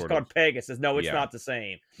 That's I think some it's just sort of called Pegasus. No, it's yeah, not the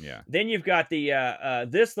same. yeah. Then you've got the.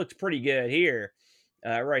 This looks pretty good here.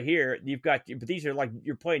 Right here, you've got. But these are like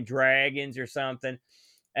you're playing dragons or something.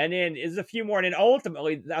 And then there's a few more. And then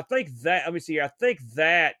ultimately, I think that. Let me see here. I think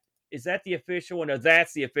that is that the official one. No,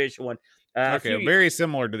 that's the official one. Okay, very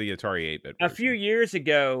similar to the Atari 8-bit A version. few years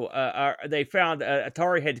ago, they found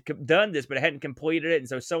Atari had done this, but it hadn't completed it, and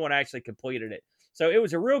so someone actually completed it. So it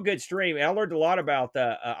was a real good stream. I learned a lot about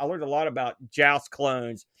Joust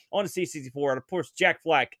clones on the C64, and of course Jack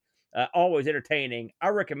Flack, always entertaining. I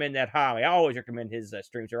recommend that highly. I always recommend his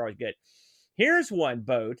streams; they're always good. Here's one,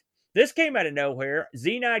 Boat. This came out of nowhere.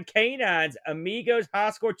 Z9K9's Amigos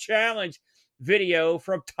High Score Challenge video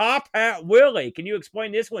from Top Hat Willie. Can you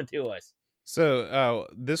explain this one to us? So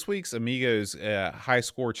this week's Amigos High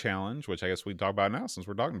Score Challenge, which I guess we can talk about now since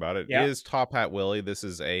we're talking about it, is Top Hat Willie. This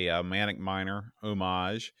is a Manic Miner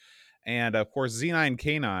homage. And of course,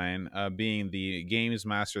 Z9K9, being the games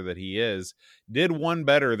master that he is, did one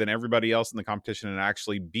better than everybody else in the competition and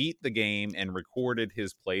actually beat the game and recorded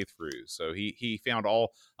his playthrough. So he found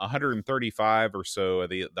all 135 or so of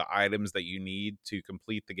the items that you need to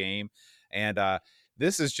complete the game. And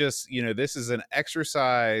this is just, this is an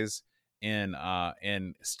exercise in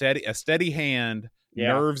steady hand,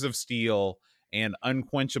 nerves of steel, and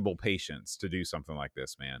unquenchable patience to do something like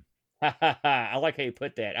this, man. I like how you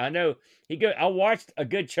put that. I know I watched a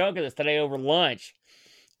good chunk of this today over lunch,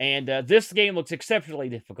 and this game looks exceptionally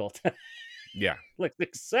difficult. Yeah, looks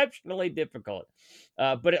exceptionally difficult,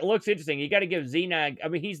 but it looks interesting. You got to give Z9. I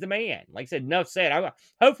mean, he's the man. Like I said, enough said.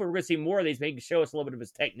 Hopefully, we're going to see more of these. Maybe show us a little bit of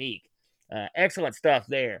his technique. Excellent stuff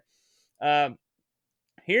there.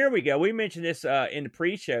 Here we go. We mentioned this in the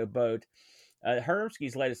pre-show, Boat.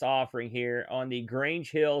 Hermsky's latest offering here on the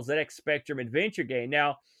Grange Hill ZX Spectrum adventure game.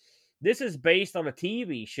 Now, this is based on a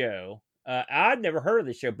TV show. I'd never heard of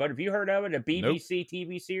this show, but have you heard of it? A BBC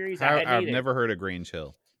TV series? I've never heard of Grange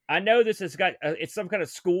Hill. I know this has got it's some kind of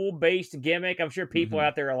school-based gimmick. I'm sure people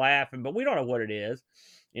out there are laughing, but we don't know what it is.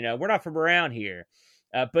 We're not from around here.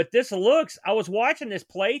 But this looks. I was watching this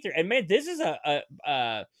playthrough, and man, this is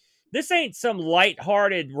this ain't some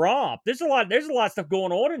lighthearted romp. There's a lot of stuff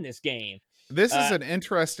going on in this game. This is an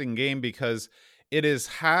interesting game because it is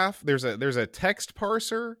there's a text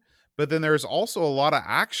parser, but then there's also a lot of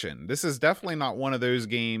action. This is definitely not one of those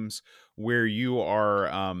games where you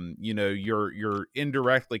are, you're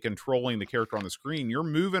indirectly controlling the character on the screen. You're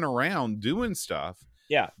moving around doing stuff.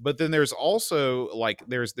 Yeah. But then there's also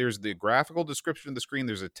there's the graphical description of the screen.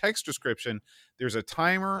 There's a text description. There's a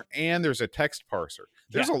timer and there's a text parser.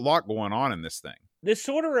 There's a lot going on in this thing. This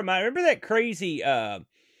sort of remember that crazy,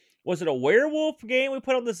 was it a werewolf game we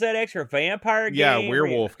put on the ZX or a vampire game? Yeah,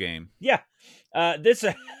 werewolf game. Yeah. This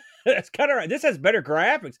this has better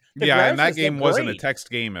graphics. And that game wasn't a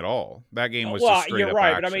text game at all. That game was just straight you're up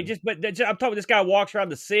right, action. but I'm talking. This guy walks around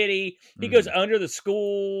the city. He goes under the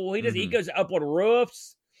school. He goes up on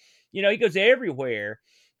roofs. He goes everywhere.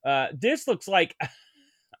 This looks like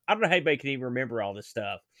I don't know how anybody can even remember all this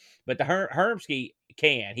stuff, but the Hermsky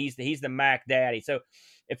can. He's the Mac Daddy. So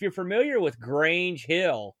if you're familiar with Grange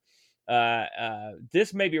Hill,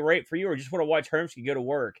 this may be right for you, or just want to watch Hermsky go to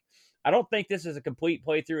work. I don't think this is a complete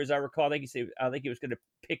playthrough, as I recall. I think he was going to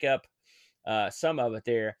pick up some of it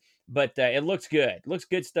there, but it looks good. It looks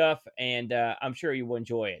good stuff, and I'm sure you will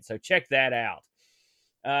enjoy it. So check that out.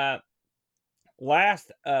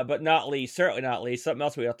 Last but not least, certainly not least, something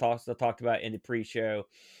else we talked about in the pre-show.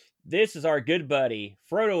 This is our good buddy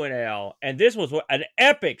Frodo NL, and this was an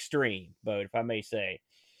epic stream, Bo, if I may say.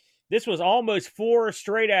 This was almost 4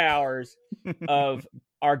 straight hours of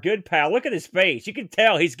our good pal. Look at his face. You can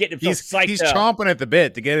tell he's getting himself psyched up. He's chomping at the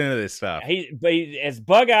bit to get into this stuff. He's as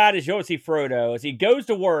bug-eyed as you'll see Frodo as he goes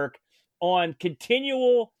to work on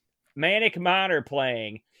continual Manic Miner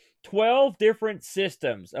playing 12 different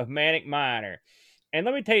systems of Manic Miner. And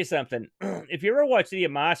let me tell you something. If you ever watch any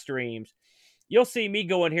of my streams, you'll see me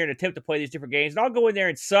go in here and attempt to play these different games, and I'll go in there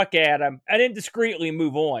and suck at them and then discreetly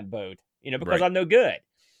move on, Bode, because I'm no good.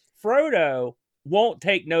 Frodo won't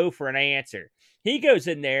take no for an answer. He goes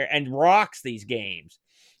in there and rocks these games.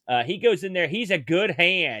 He goes in there. He's a good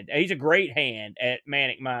hand. He's a great hand at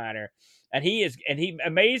Manic Miner. And he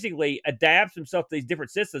amazingly adapts himself to these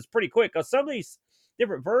different systems pretty quick, because some of these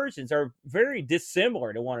different versions are very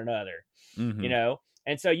dissimilar to one another,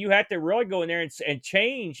 And so you have to really go in there and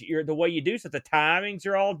change the way you do stuff. The timings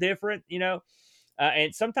are all different,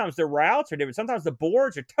 and sometimes the routes are different. Sometimes the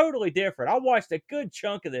boards are totally different. I watched a good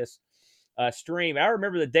chunk of this stream. I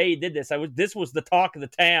remember the day he did this. This was the talk of the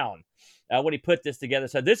town when he put this together.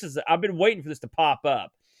 So I've been waiting for this to pop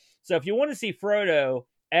up. So if you want to see Frodo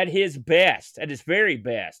at his best, at his very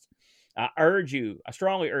best, I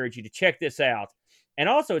strongly urge you to check this out. And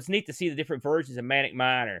also, it's neat to see the different versions of Manic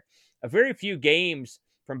Miner. A very few games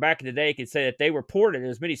from back in the day could say that they were ported to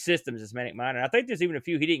as many systems as Manic Miner. I think there's even a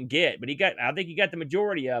few he didn't get, but I think he got the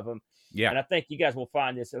majority of them. Yeah. And I think you guys will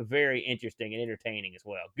find this very interesting and entertaining as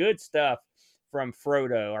well. Good stuff from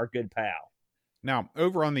Frodo, our good pal. Now,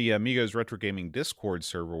 over on the Amigos Retro Gaming Discord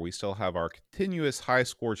server, we still have our continuous high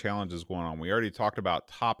score challenges going on. We already talked about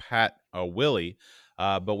Top Hat Willie,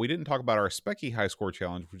 but we didn't talk about our Specky High Score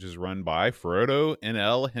Challenge, which is run by Frodo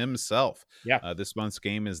NL himself. Yeah. This month's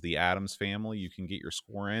game is the Addams Family. You can get your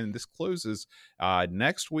score in. This closes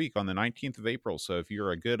next week on the 19th of April. So if you're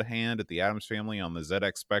a good hand at the Addams Family on the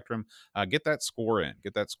ZX Spectrum, get that score in.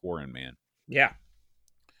 Get that score in, man. Yeah.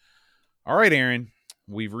 All right, Aaron.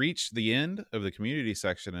 We've reached the end of the community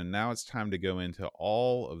section, and now it's time to go into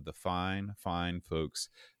all of the fine folks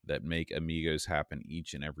that make Amigos happen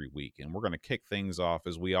each and every week. And we're going to kick things off,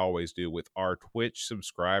 as we always do, with our Twitch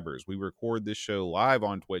subscribers. We record this show live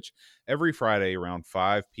on Twitch every Friday around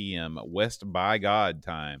 5 p.m. West by God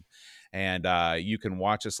time. And you can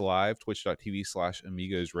watch us live,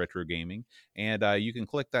 twitch.tv/Amigos Retro Gaming. And you can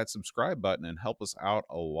click that subscribe button and help us out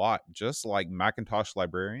a lot, just like Macintosh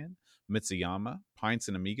Librarian, Mitsuyama, Pints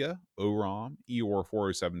and Amiga, Orom,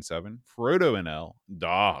 Eeyore4077, Frodo NL,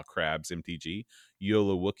 Daw Krabs MTG,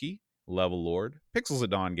 Yola Wookie, Level Lord, Pixels at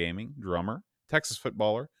Dawn Gaming, Drummer, Texas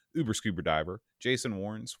Footballer, Uber Scuba Diver, Jason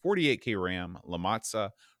Warrens, 48K Ram, Lamatza,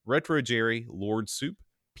 Retro Jerry, Lord Soup,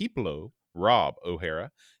 Peeplo, Rob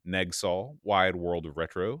O'Hara, Negsol, Wide World of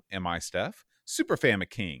Retro, M.I. Steph, Super Famic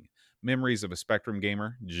King, Memories of a Spectrum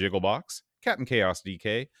Gamer, Jigglebox, Captain Chaos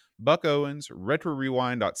DK, Buck Owens,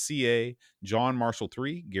 RetroRewind.ca, John Marshall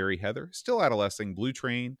 3, Gary Heather, Still Adolescing, Blue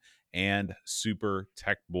Train, and Super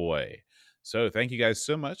Tech Boy. So thank you guys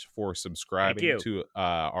so much for subscribing to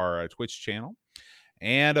our Twitch channel.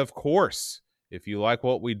 And of course, if you like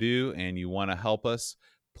what we do and you want to help us,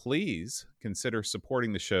 please consider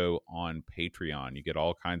supporting the show on Patreon. You get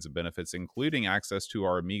all kinds of benefits, including access to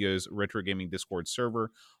our Amigos Retro Gaming Discord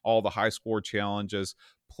server, all the high score challenges,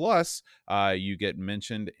 plus you get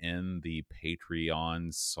mentioned in the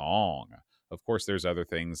Patreon song. Of course, there's other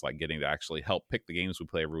things like getting to actually help pick the games we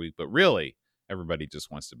play every week, but really, everybody just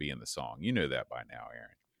wants to be in the song. You know that by now,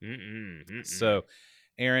 Aaron. So,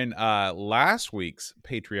 Aaron, last week's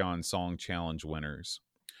Patreon song challenge winners,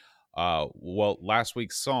 last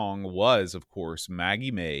week's song was, of course,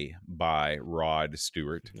 Maggie May by Rod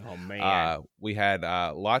Stewart. Oh, man. We had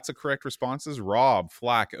lots of correct responses. Rob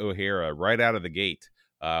Flack O'Hara right out of the gate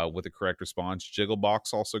with the correct response.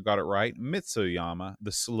 Jigglebox also got it right. Mitsuyama,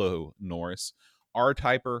 the slow Norris,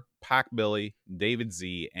 R-Typer, Pac Billy, David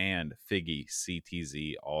Z, and Figgy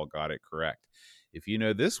CTZ all got it correct. If you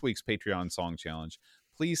know this week's Patreon song challenge,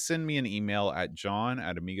 please send me an email at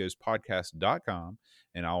john@amigospodcast.com,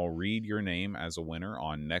 and I'll read your name as a winner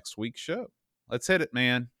on next week's show. Let's hit it,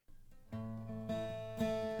 man.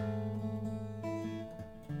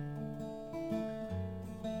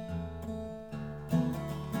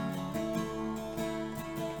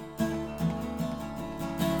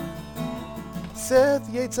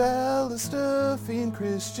 Seth Yates, Alistair Fiend,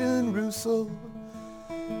 Christian Russo,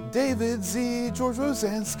 David Z, George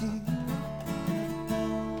Rosansky,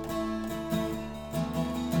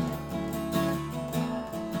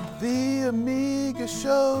 The Amiga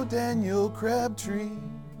Show, Daniel Crabtree,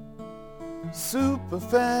 Super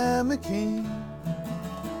Famic King,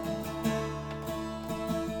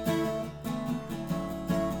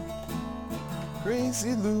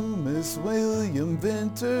 Crazy Loomis, William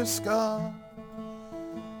Vinter, Scott,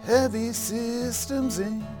 Heavy Systems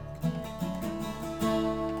Inc.,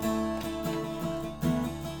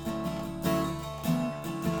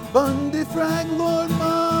 Bundy, Frank, Lord,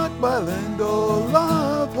 Mark, Byland,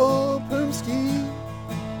 Olaf, Hope, Hermsky,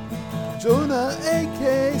 Jonah,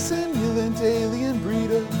 A.K., Simulant, Alien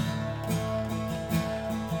Breeder,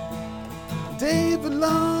 David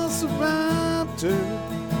Loss, Raptor,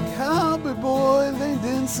 Cowboy Boy, Lane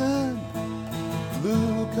Denson,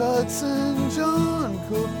 Luke Hudson, John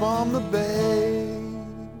Cook on the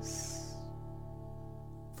bass,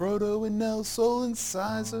 Frodo and Nelsol and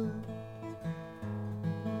Sizer,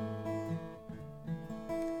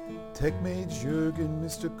 Tech Mage Jurgen,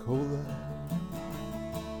 Mr. Cola,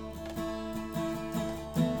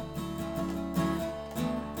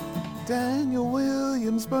 Daniel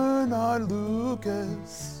Williams, Bernard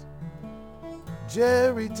Lucas,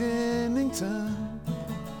 Jerry Dennington,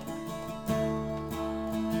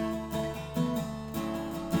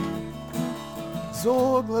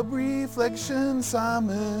 Zorg Love Reflection,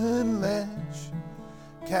 Simon Ledge,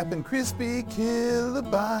 Cap'n Crispy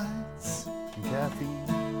Kilobytes, and Caffeine.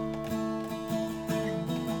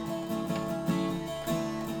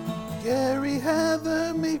 Gary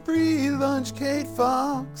Heather, May Free Lunch, Kate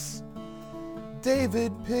Fox,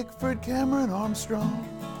 David Pickford, Cameron Armstrong.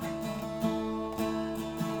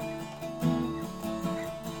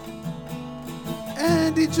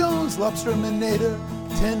 Andy Jones, Lobsterminator,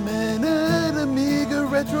 10-minute Amiga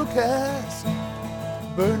Retrocast,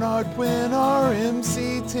 Bernard Quinn,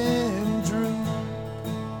 RMC, Tim Drew,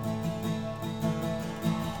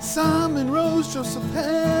 Simon Rose, Joseph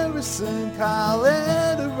Harrison, Kyle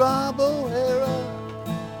Eder, Rob O'Hara,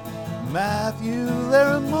 Matthew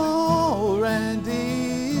Larimore,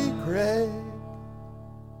 Randy Craig,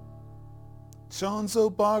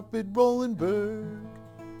 Chonzo Barkbid, Roland Berg,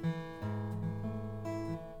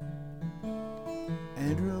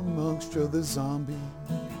 Andrew Monkstra the Zombie,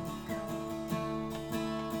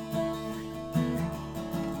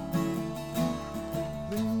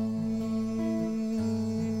 Leave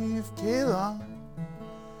Kayla,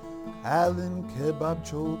 Alan Kebab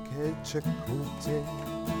Choke Chakotay,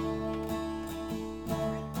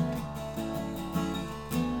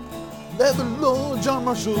 Leather Lord, John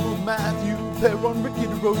Marshall, Matthew Perron, Ricky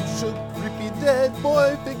DeRocha, Grippy Dead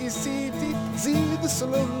Boy, Piggy C.D., Z, the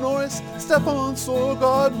Solo Norris, Stefan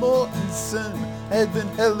Sorgard, Mortensen,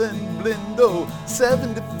 Edvin Helen Blindo,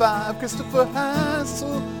 75, Christopher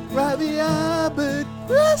Hassel, Riley Abbott,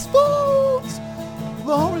 Chris Folks,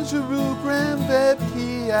 Lauren Giroux, Graham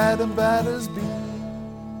Vebke, Adam Battersby.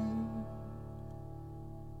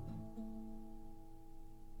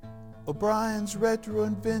 O'Brien's Retro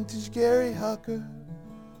and Vintage, Gary Hucker,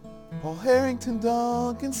 Paul Harrington,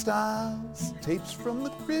 Duncan Styles, Tapes from the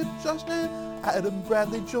Crib, Josh Nan, Adam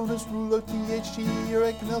Bradley, Jonas Rulo, THT,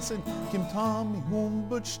 Eric Nelson, Kim Tommy, Home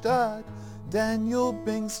Butch Dodd, Daniel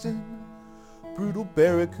Bingston, Brutal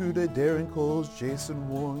Barracuda, Darren Coles, Jason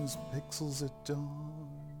Warren's Pixels at Dawn,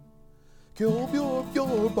 Kill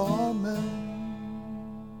your barman.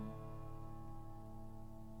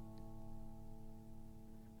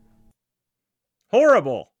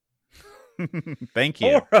 Horrible. Thank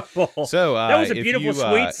you. Horrible. So that was a beautiful,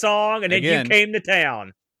 sweet song, and then again, you came to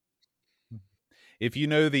town. If you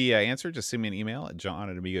know the answer, just send me an email at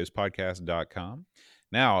john@amigospodcast.com.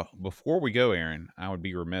 Now, before we go, Aaron, I would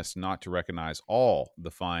be remiss not to recognize all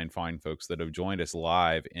the fine folks that have joined us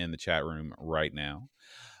live in the chat room right now.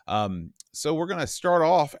 So we're going to start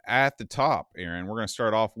off at the top, Aaron. We're going to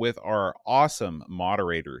start off with our awesome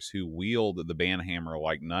moderators who wield the banhammer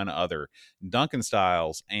like none other, Duncan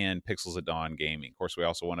Styles and Pixels at Dawn Gaming. Of course, we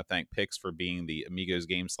also want to thank Pix for being the Amigos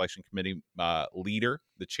Game Selection Committee leader,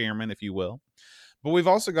 the chairman, if you will. But we've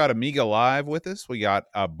also got Amiga Live with us. We got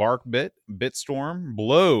Barkbit, Bitstorm,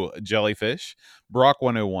 Blow Jellyfish, Brock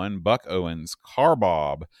 101, Buck Owens,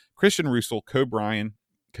 Carbob, Christian Russell, Cobrian,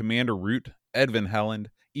 Commander Root, Edvin Helland,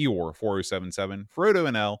 Eeyore 4077, Frodo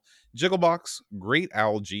NL, Jigglebox, Great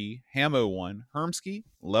Algae, Ham01, Hermsky,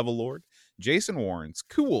 Level Lord, Jason Warrens,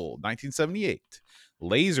 Cool 1978,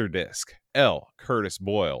 Laserdisc, L, Curtis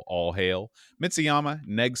Boyle, All Hail, Mitsuyama,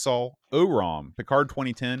 Negsol, Orom, Picard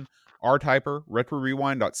 2010, R-Typer,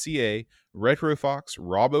 RetroRewind.ca, RetroFox,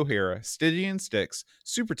 Rob O'Hara, Stygian Sticks,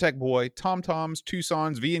 Super Tech Boy, Tom Toms,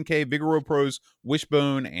 Tucson's, V&K, Vigoro Pros,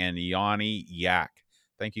 Wishbone, and Yanni Yak.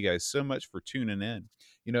 Thank you guys so much for tuning in.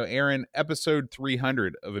 You know, Aaron, episode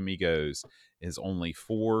 300 of Amigos is only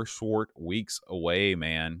 4 short weeks away,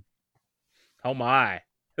 man. Oh, my.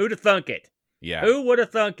 Who'd have thunk it? Yeah. Who would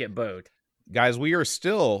have thunk it, Boat? Guys, we are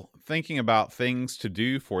still thinking about things to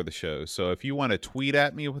do for the show. So if you want to tweet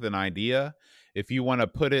at me with an idea, if you want to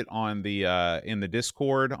put it on the in the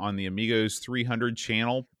Discord on the Amigos 300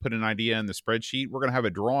 channel, put an idea in the spreadsheet. We're going to have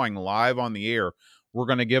a drawing live on the air. We're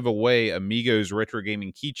going to give away Amigos Retro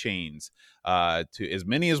Gaming keychains to as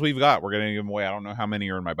many as we've got. We're going to give them away. I don't know how many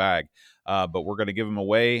are in my bag, but we're going to give them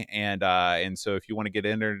away. And so if you want to get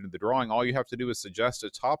entered into the drawing, all you have to do is suggest a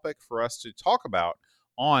topic for us to talk about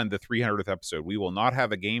on the 300th episode. We will not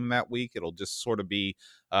have a game that week. It'll just sort of be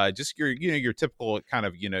just your typical kind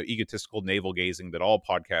of egotistical navel gazing that all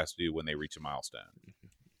podcasts do when they reach a milestone.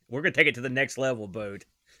 We're going to take it to the next level, Boat.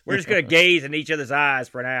 We're just going to gaze in each other's eyes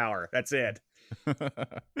for an hour. That's it.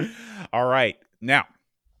 All right. Now,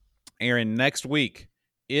 Aaron, next week,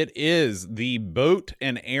 it is the Boat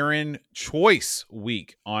and Aaron choice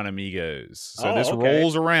week on Amigos. So this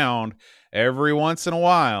rolls around every once in a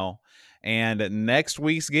while. And next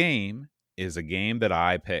week's game is a game that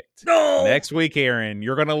I picked. No! Next week, Aaron,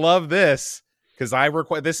 you're going to love this because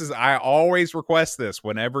I always request this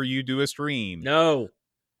whenever you do a stream. No.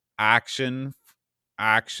 Action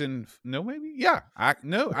action. No, maybe yeah.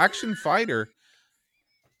 No, action fighter.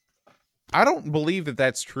 I don't believe that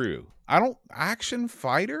that's true. Action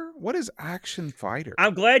fighter. What is action fighter?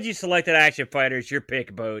 I'm glad you selected action fighter as your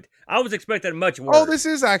pick, Boat. I was expecting much worse. Oh, this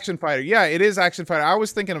is action fighter. Yeah, it is action fighter. I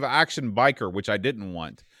was thinking of action biker, which I didn't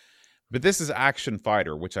want, but this is action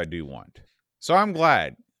fighter, which I do want. So I'm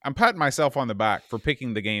glad. I'm patting myself on the back for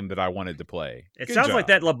picking the game that I wanted to play. It Good sounds job. like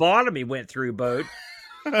that lobotomy went through, Boat.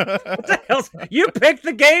 What the hell? You picked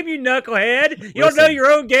the game, you knucklehead. You don't know Listen.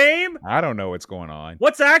 your own game? I don't know what's going on.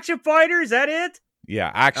 What's action fighter? Is that it?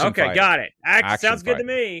 Yeah, action Okay, fighter. got it. Action Sounds good to fighter.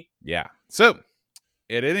 me. Yeah. So,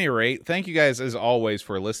 at any rate, thank you guys as always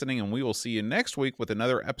for listening, and we will see you next week with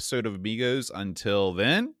another episode of Amigos. Until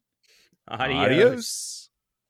then, Adios. adios.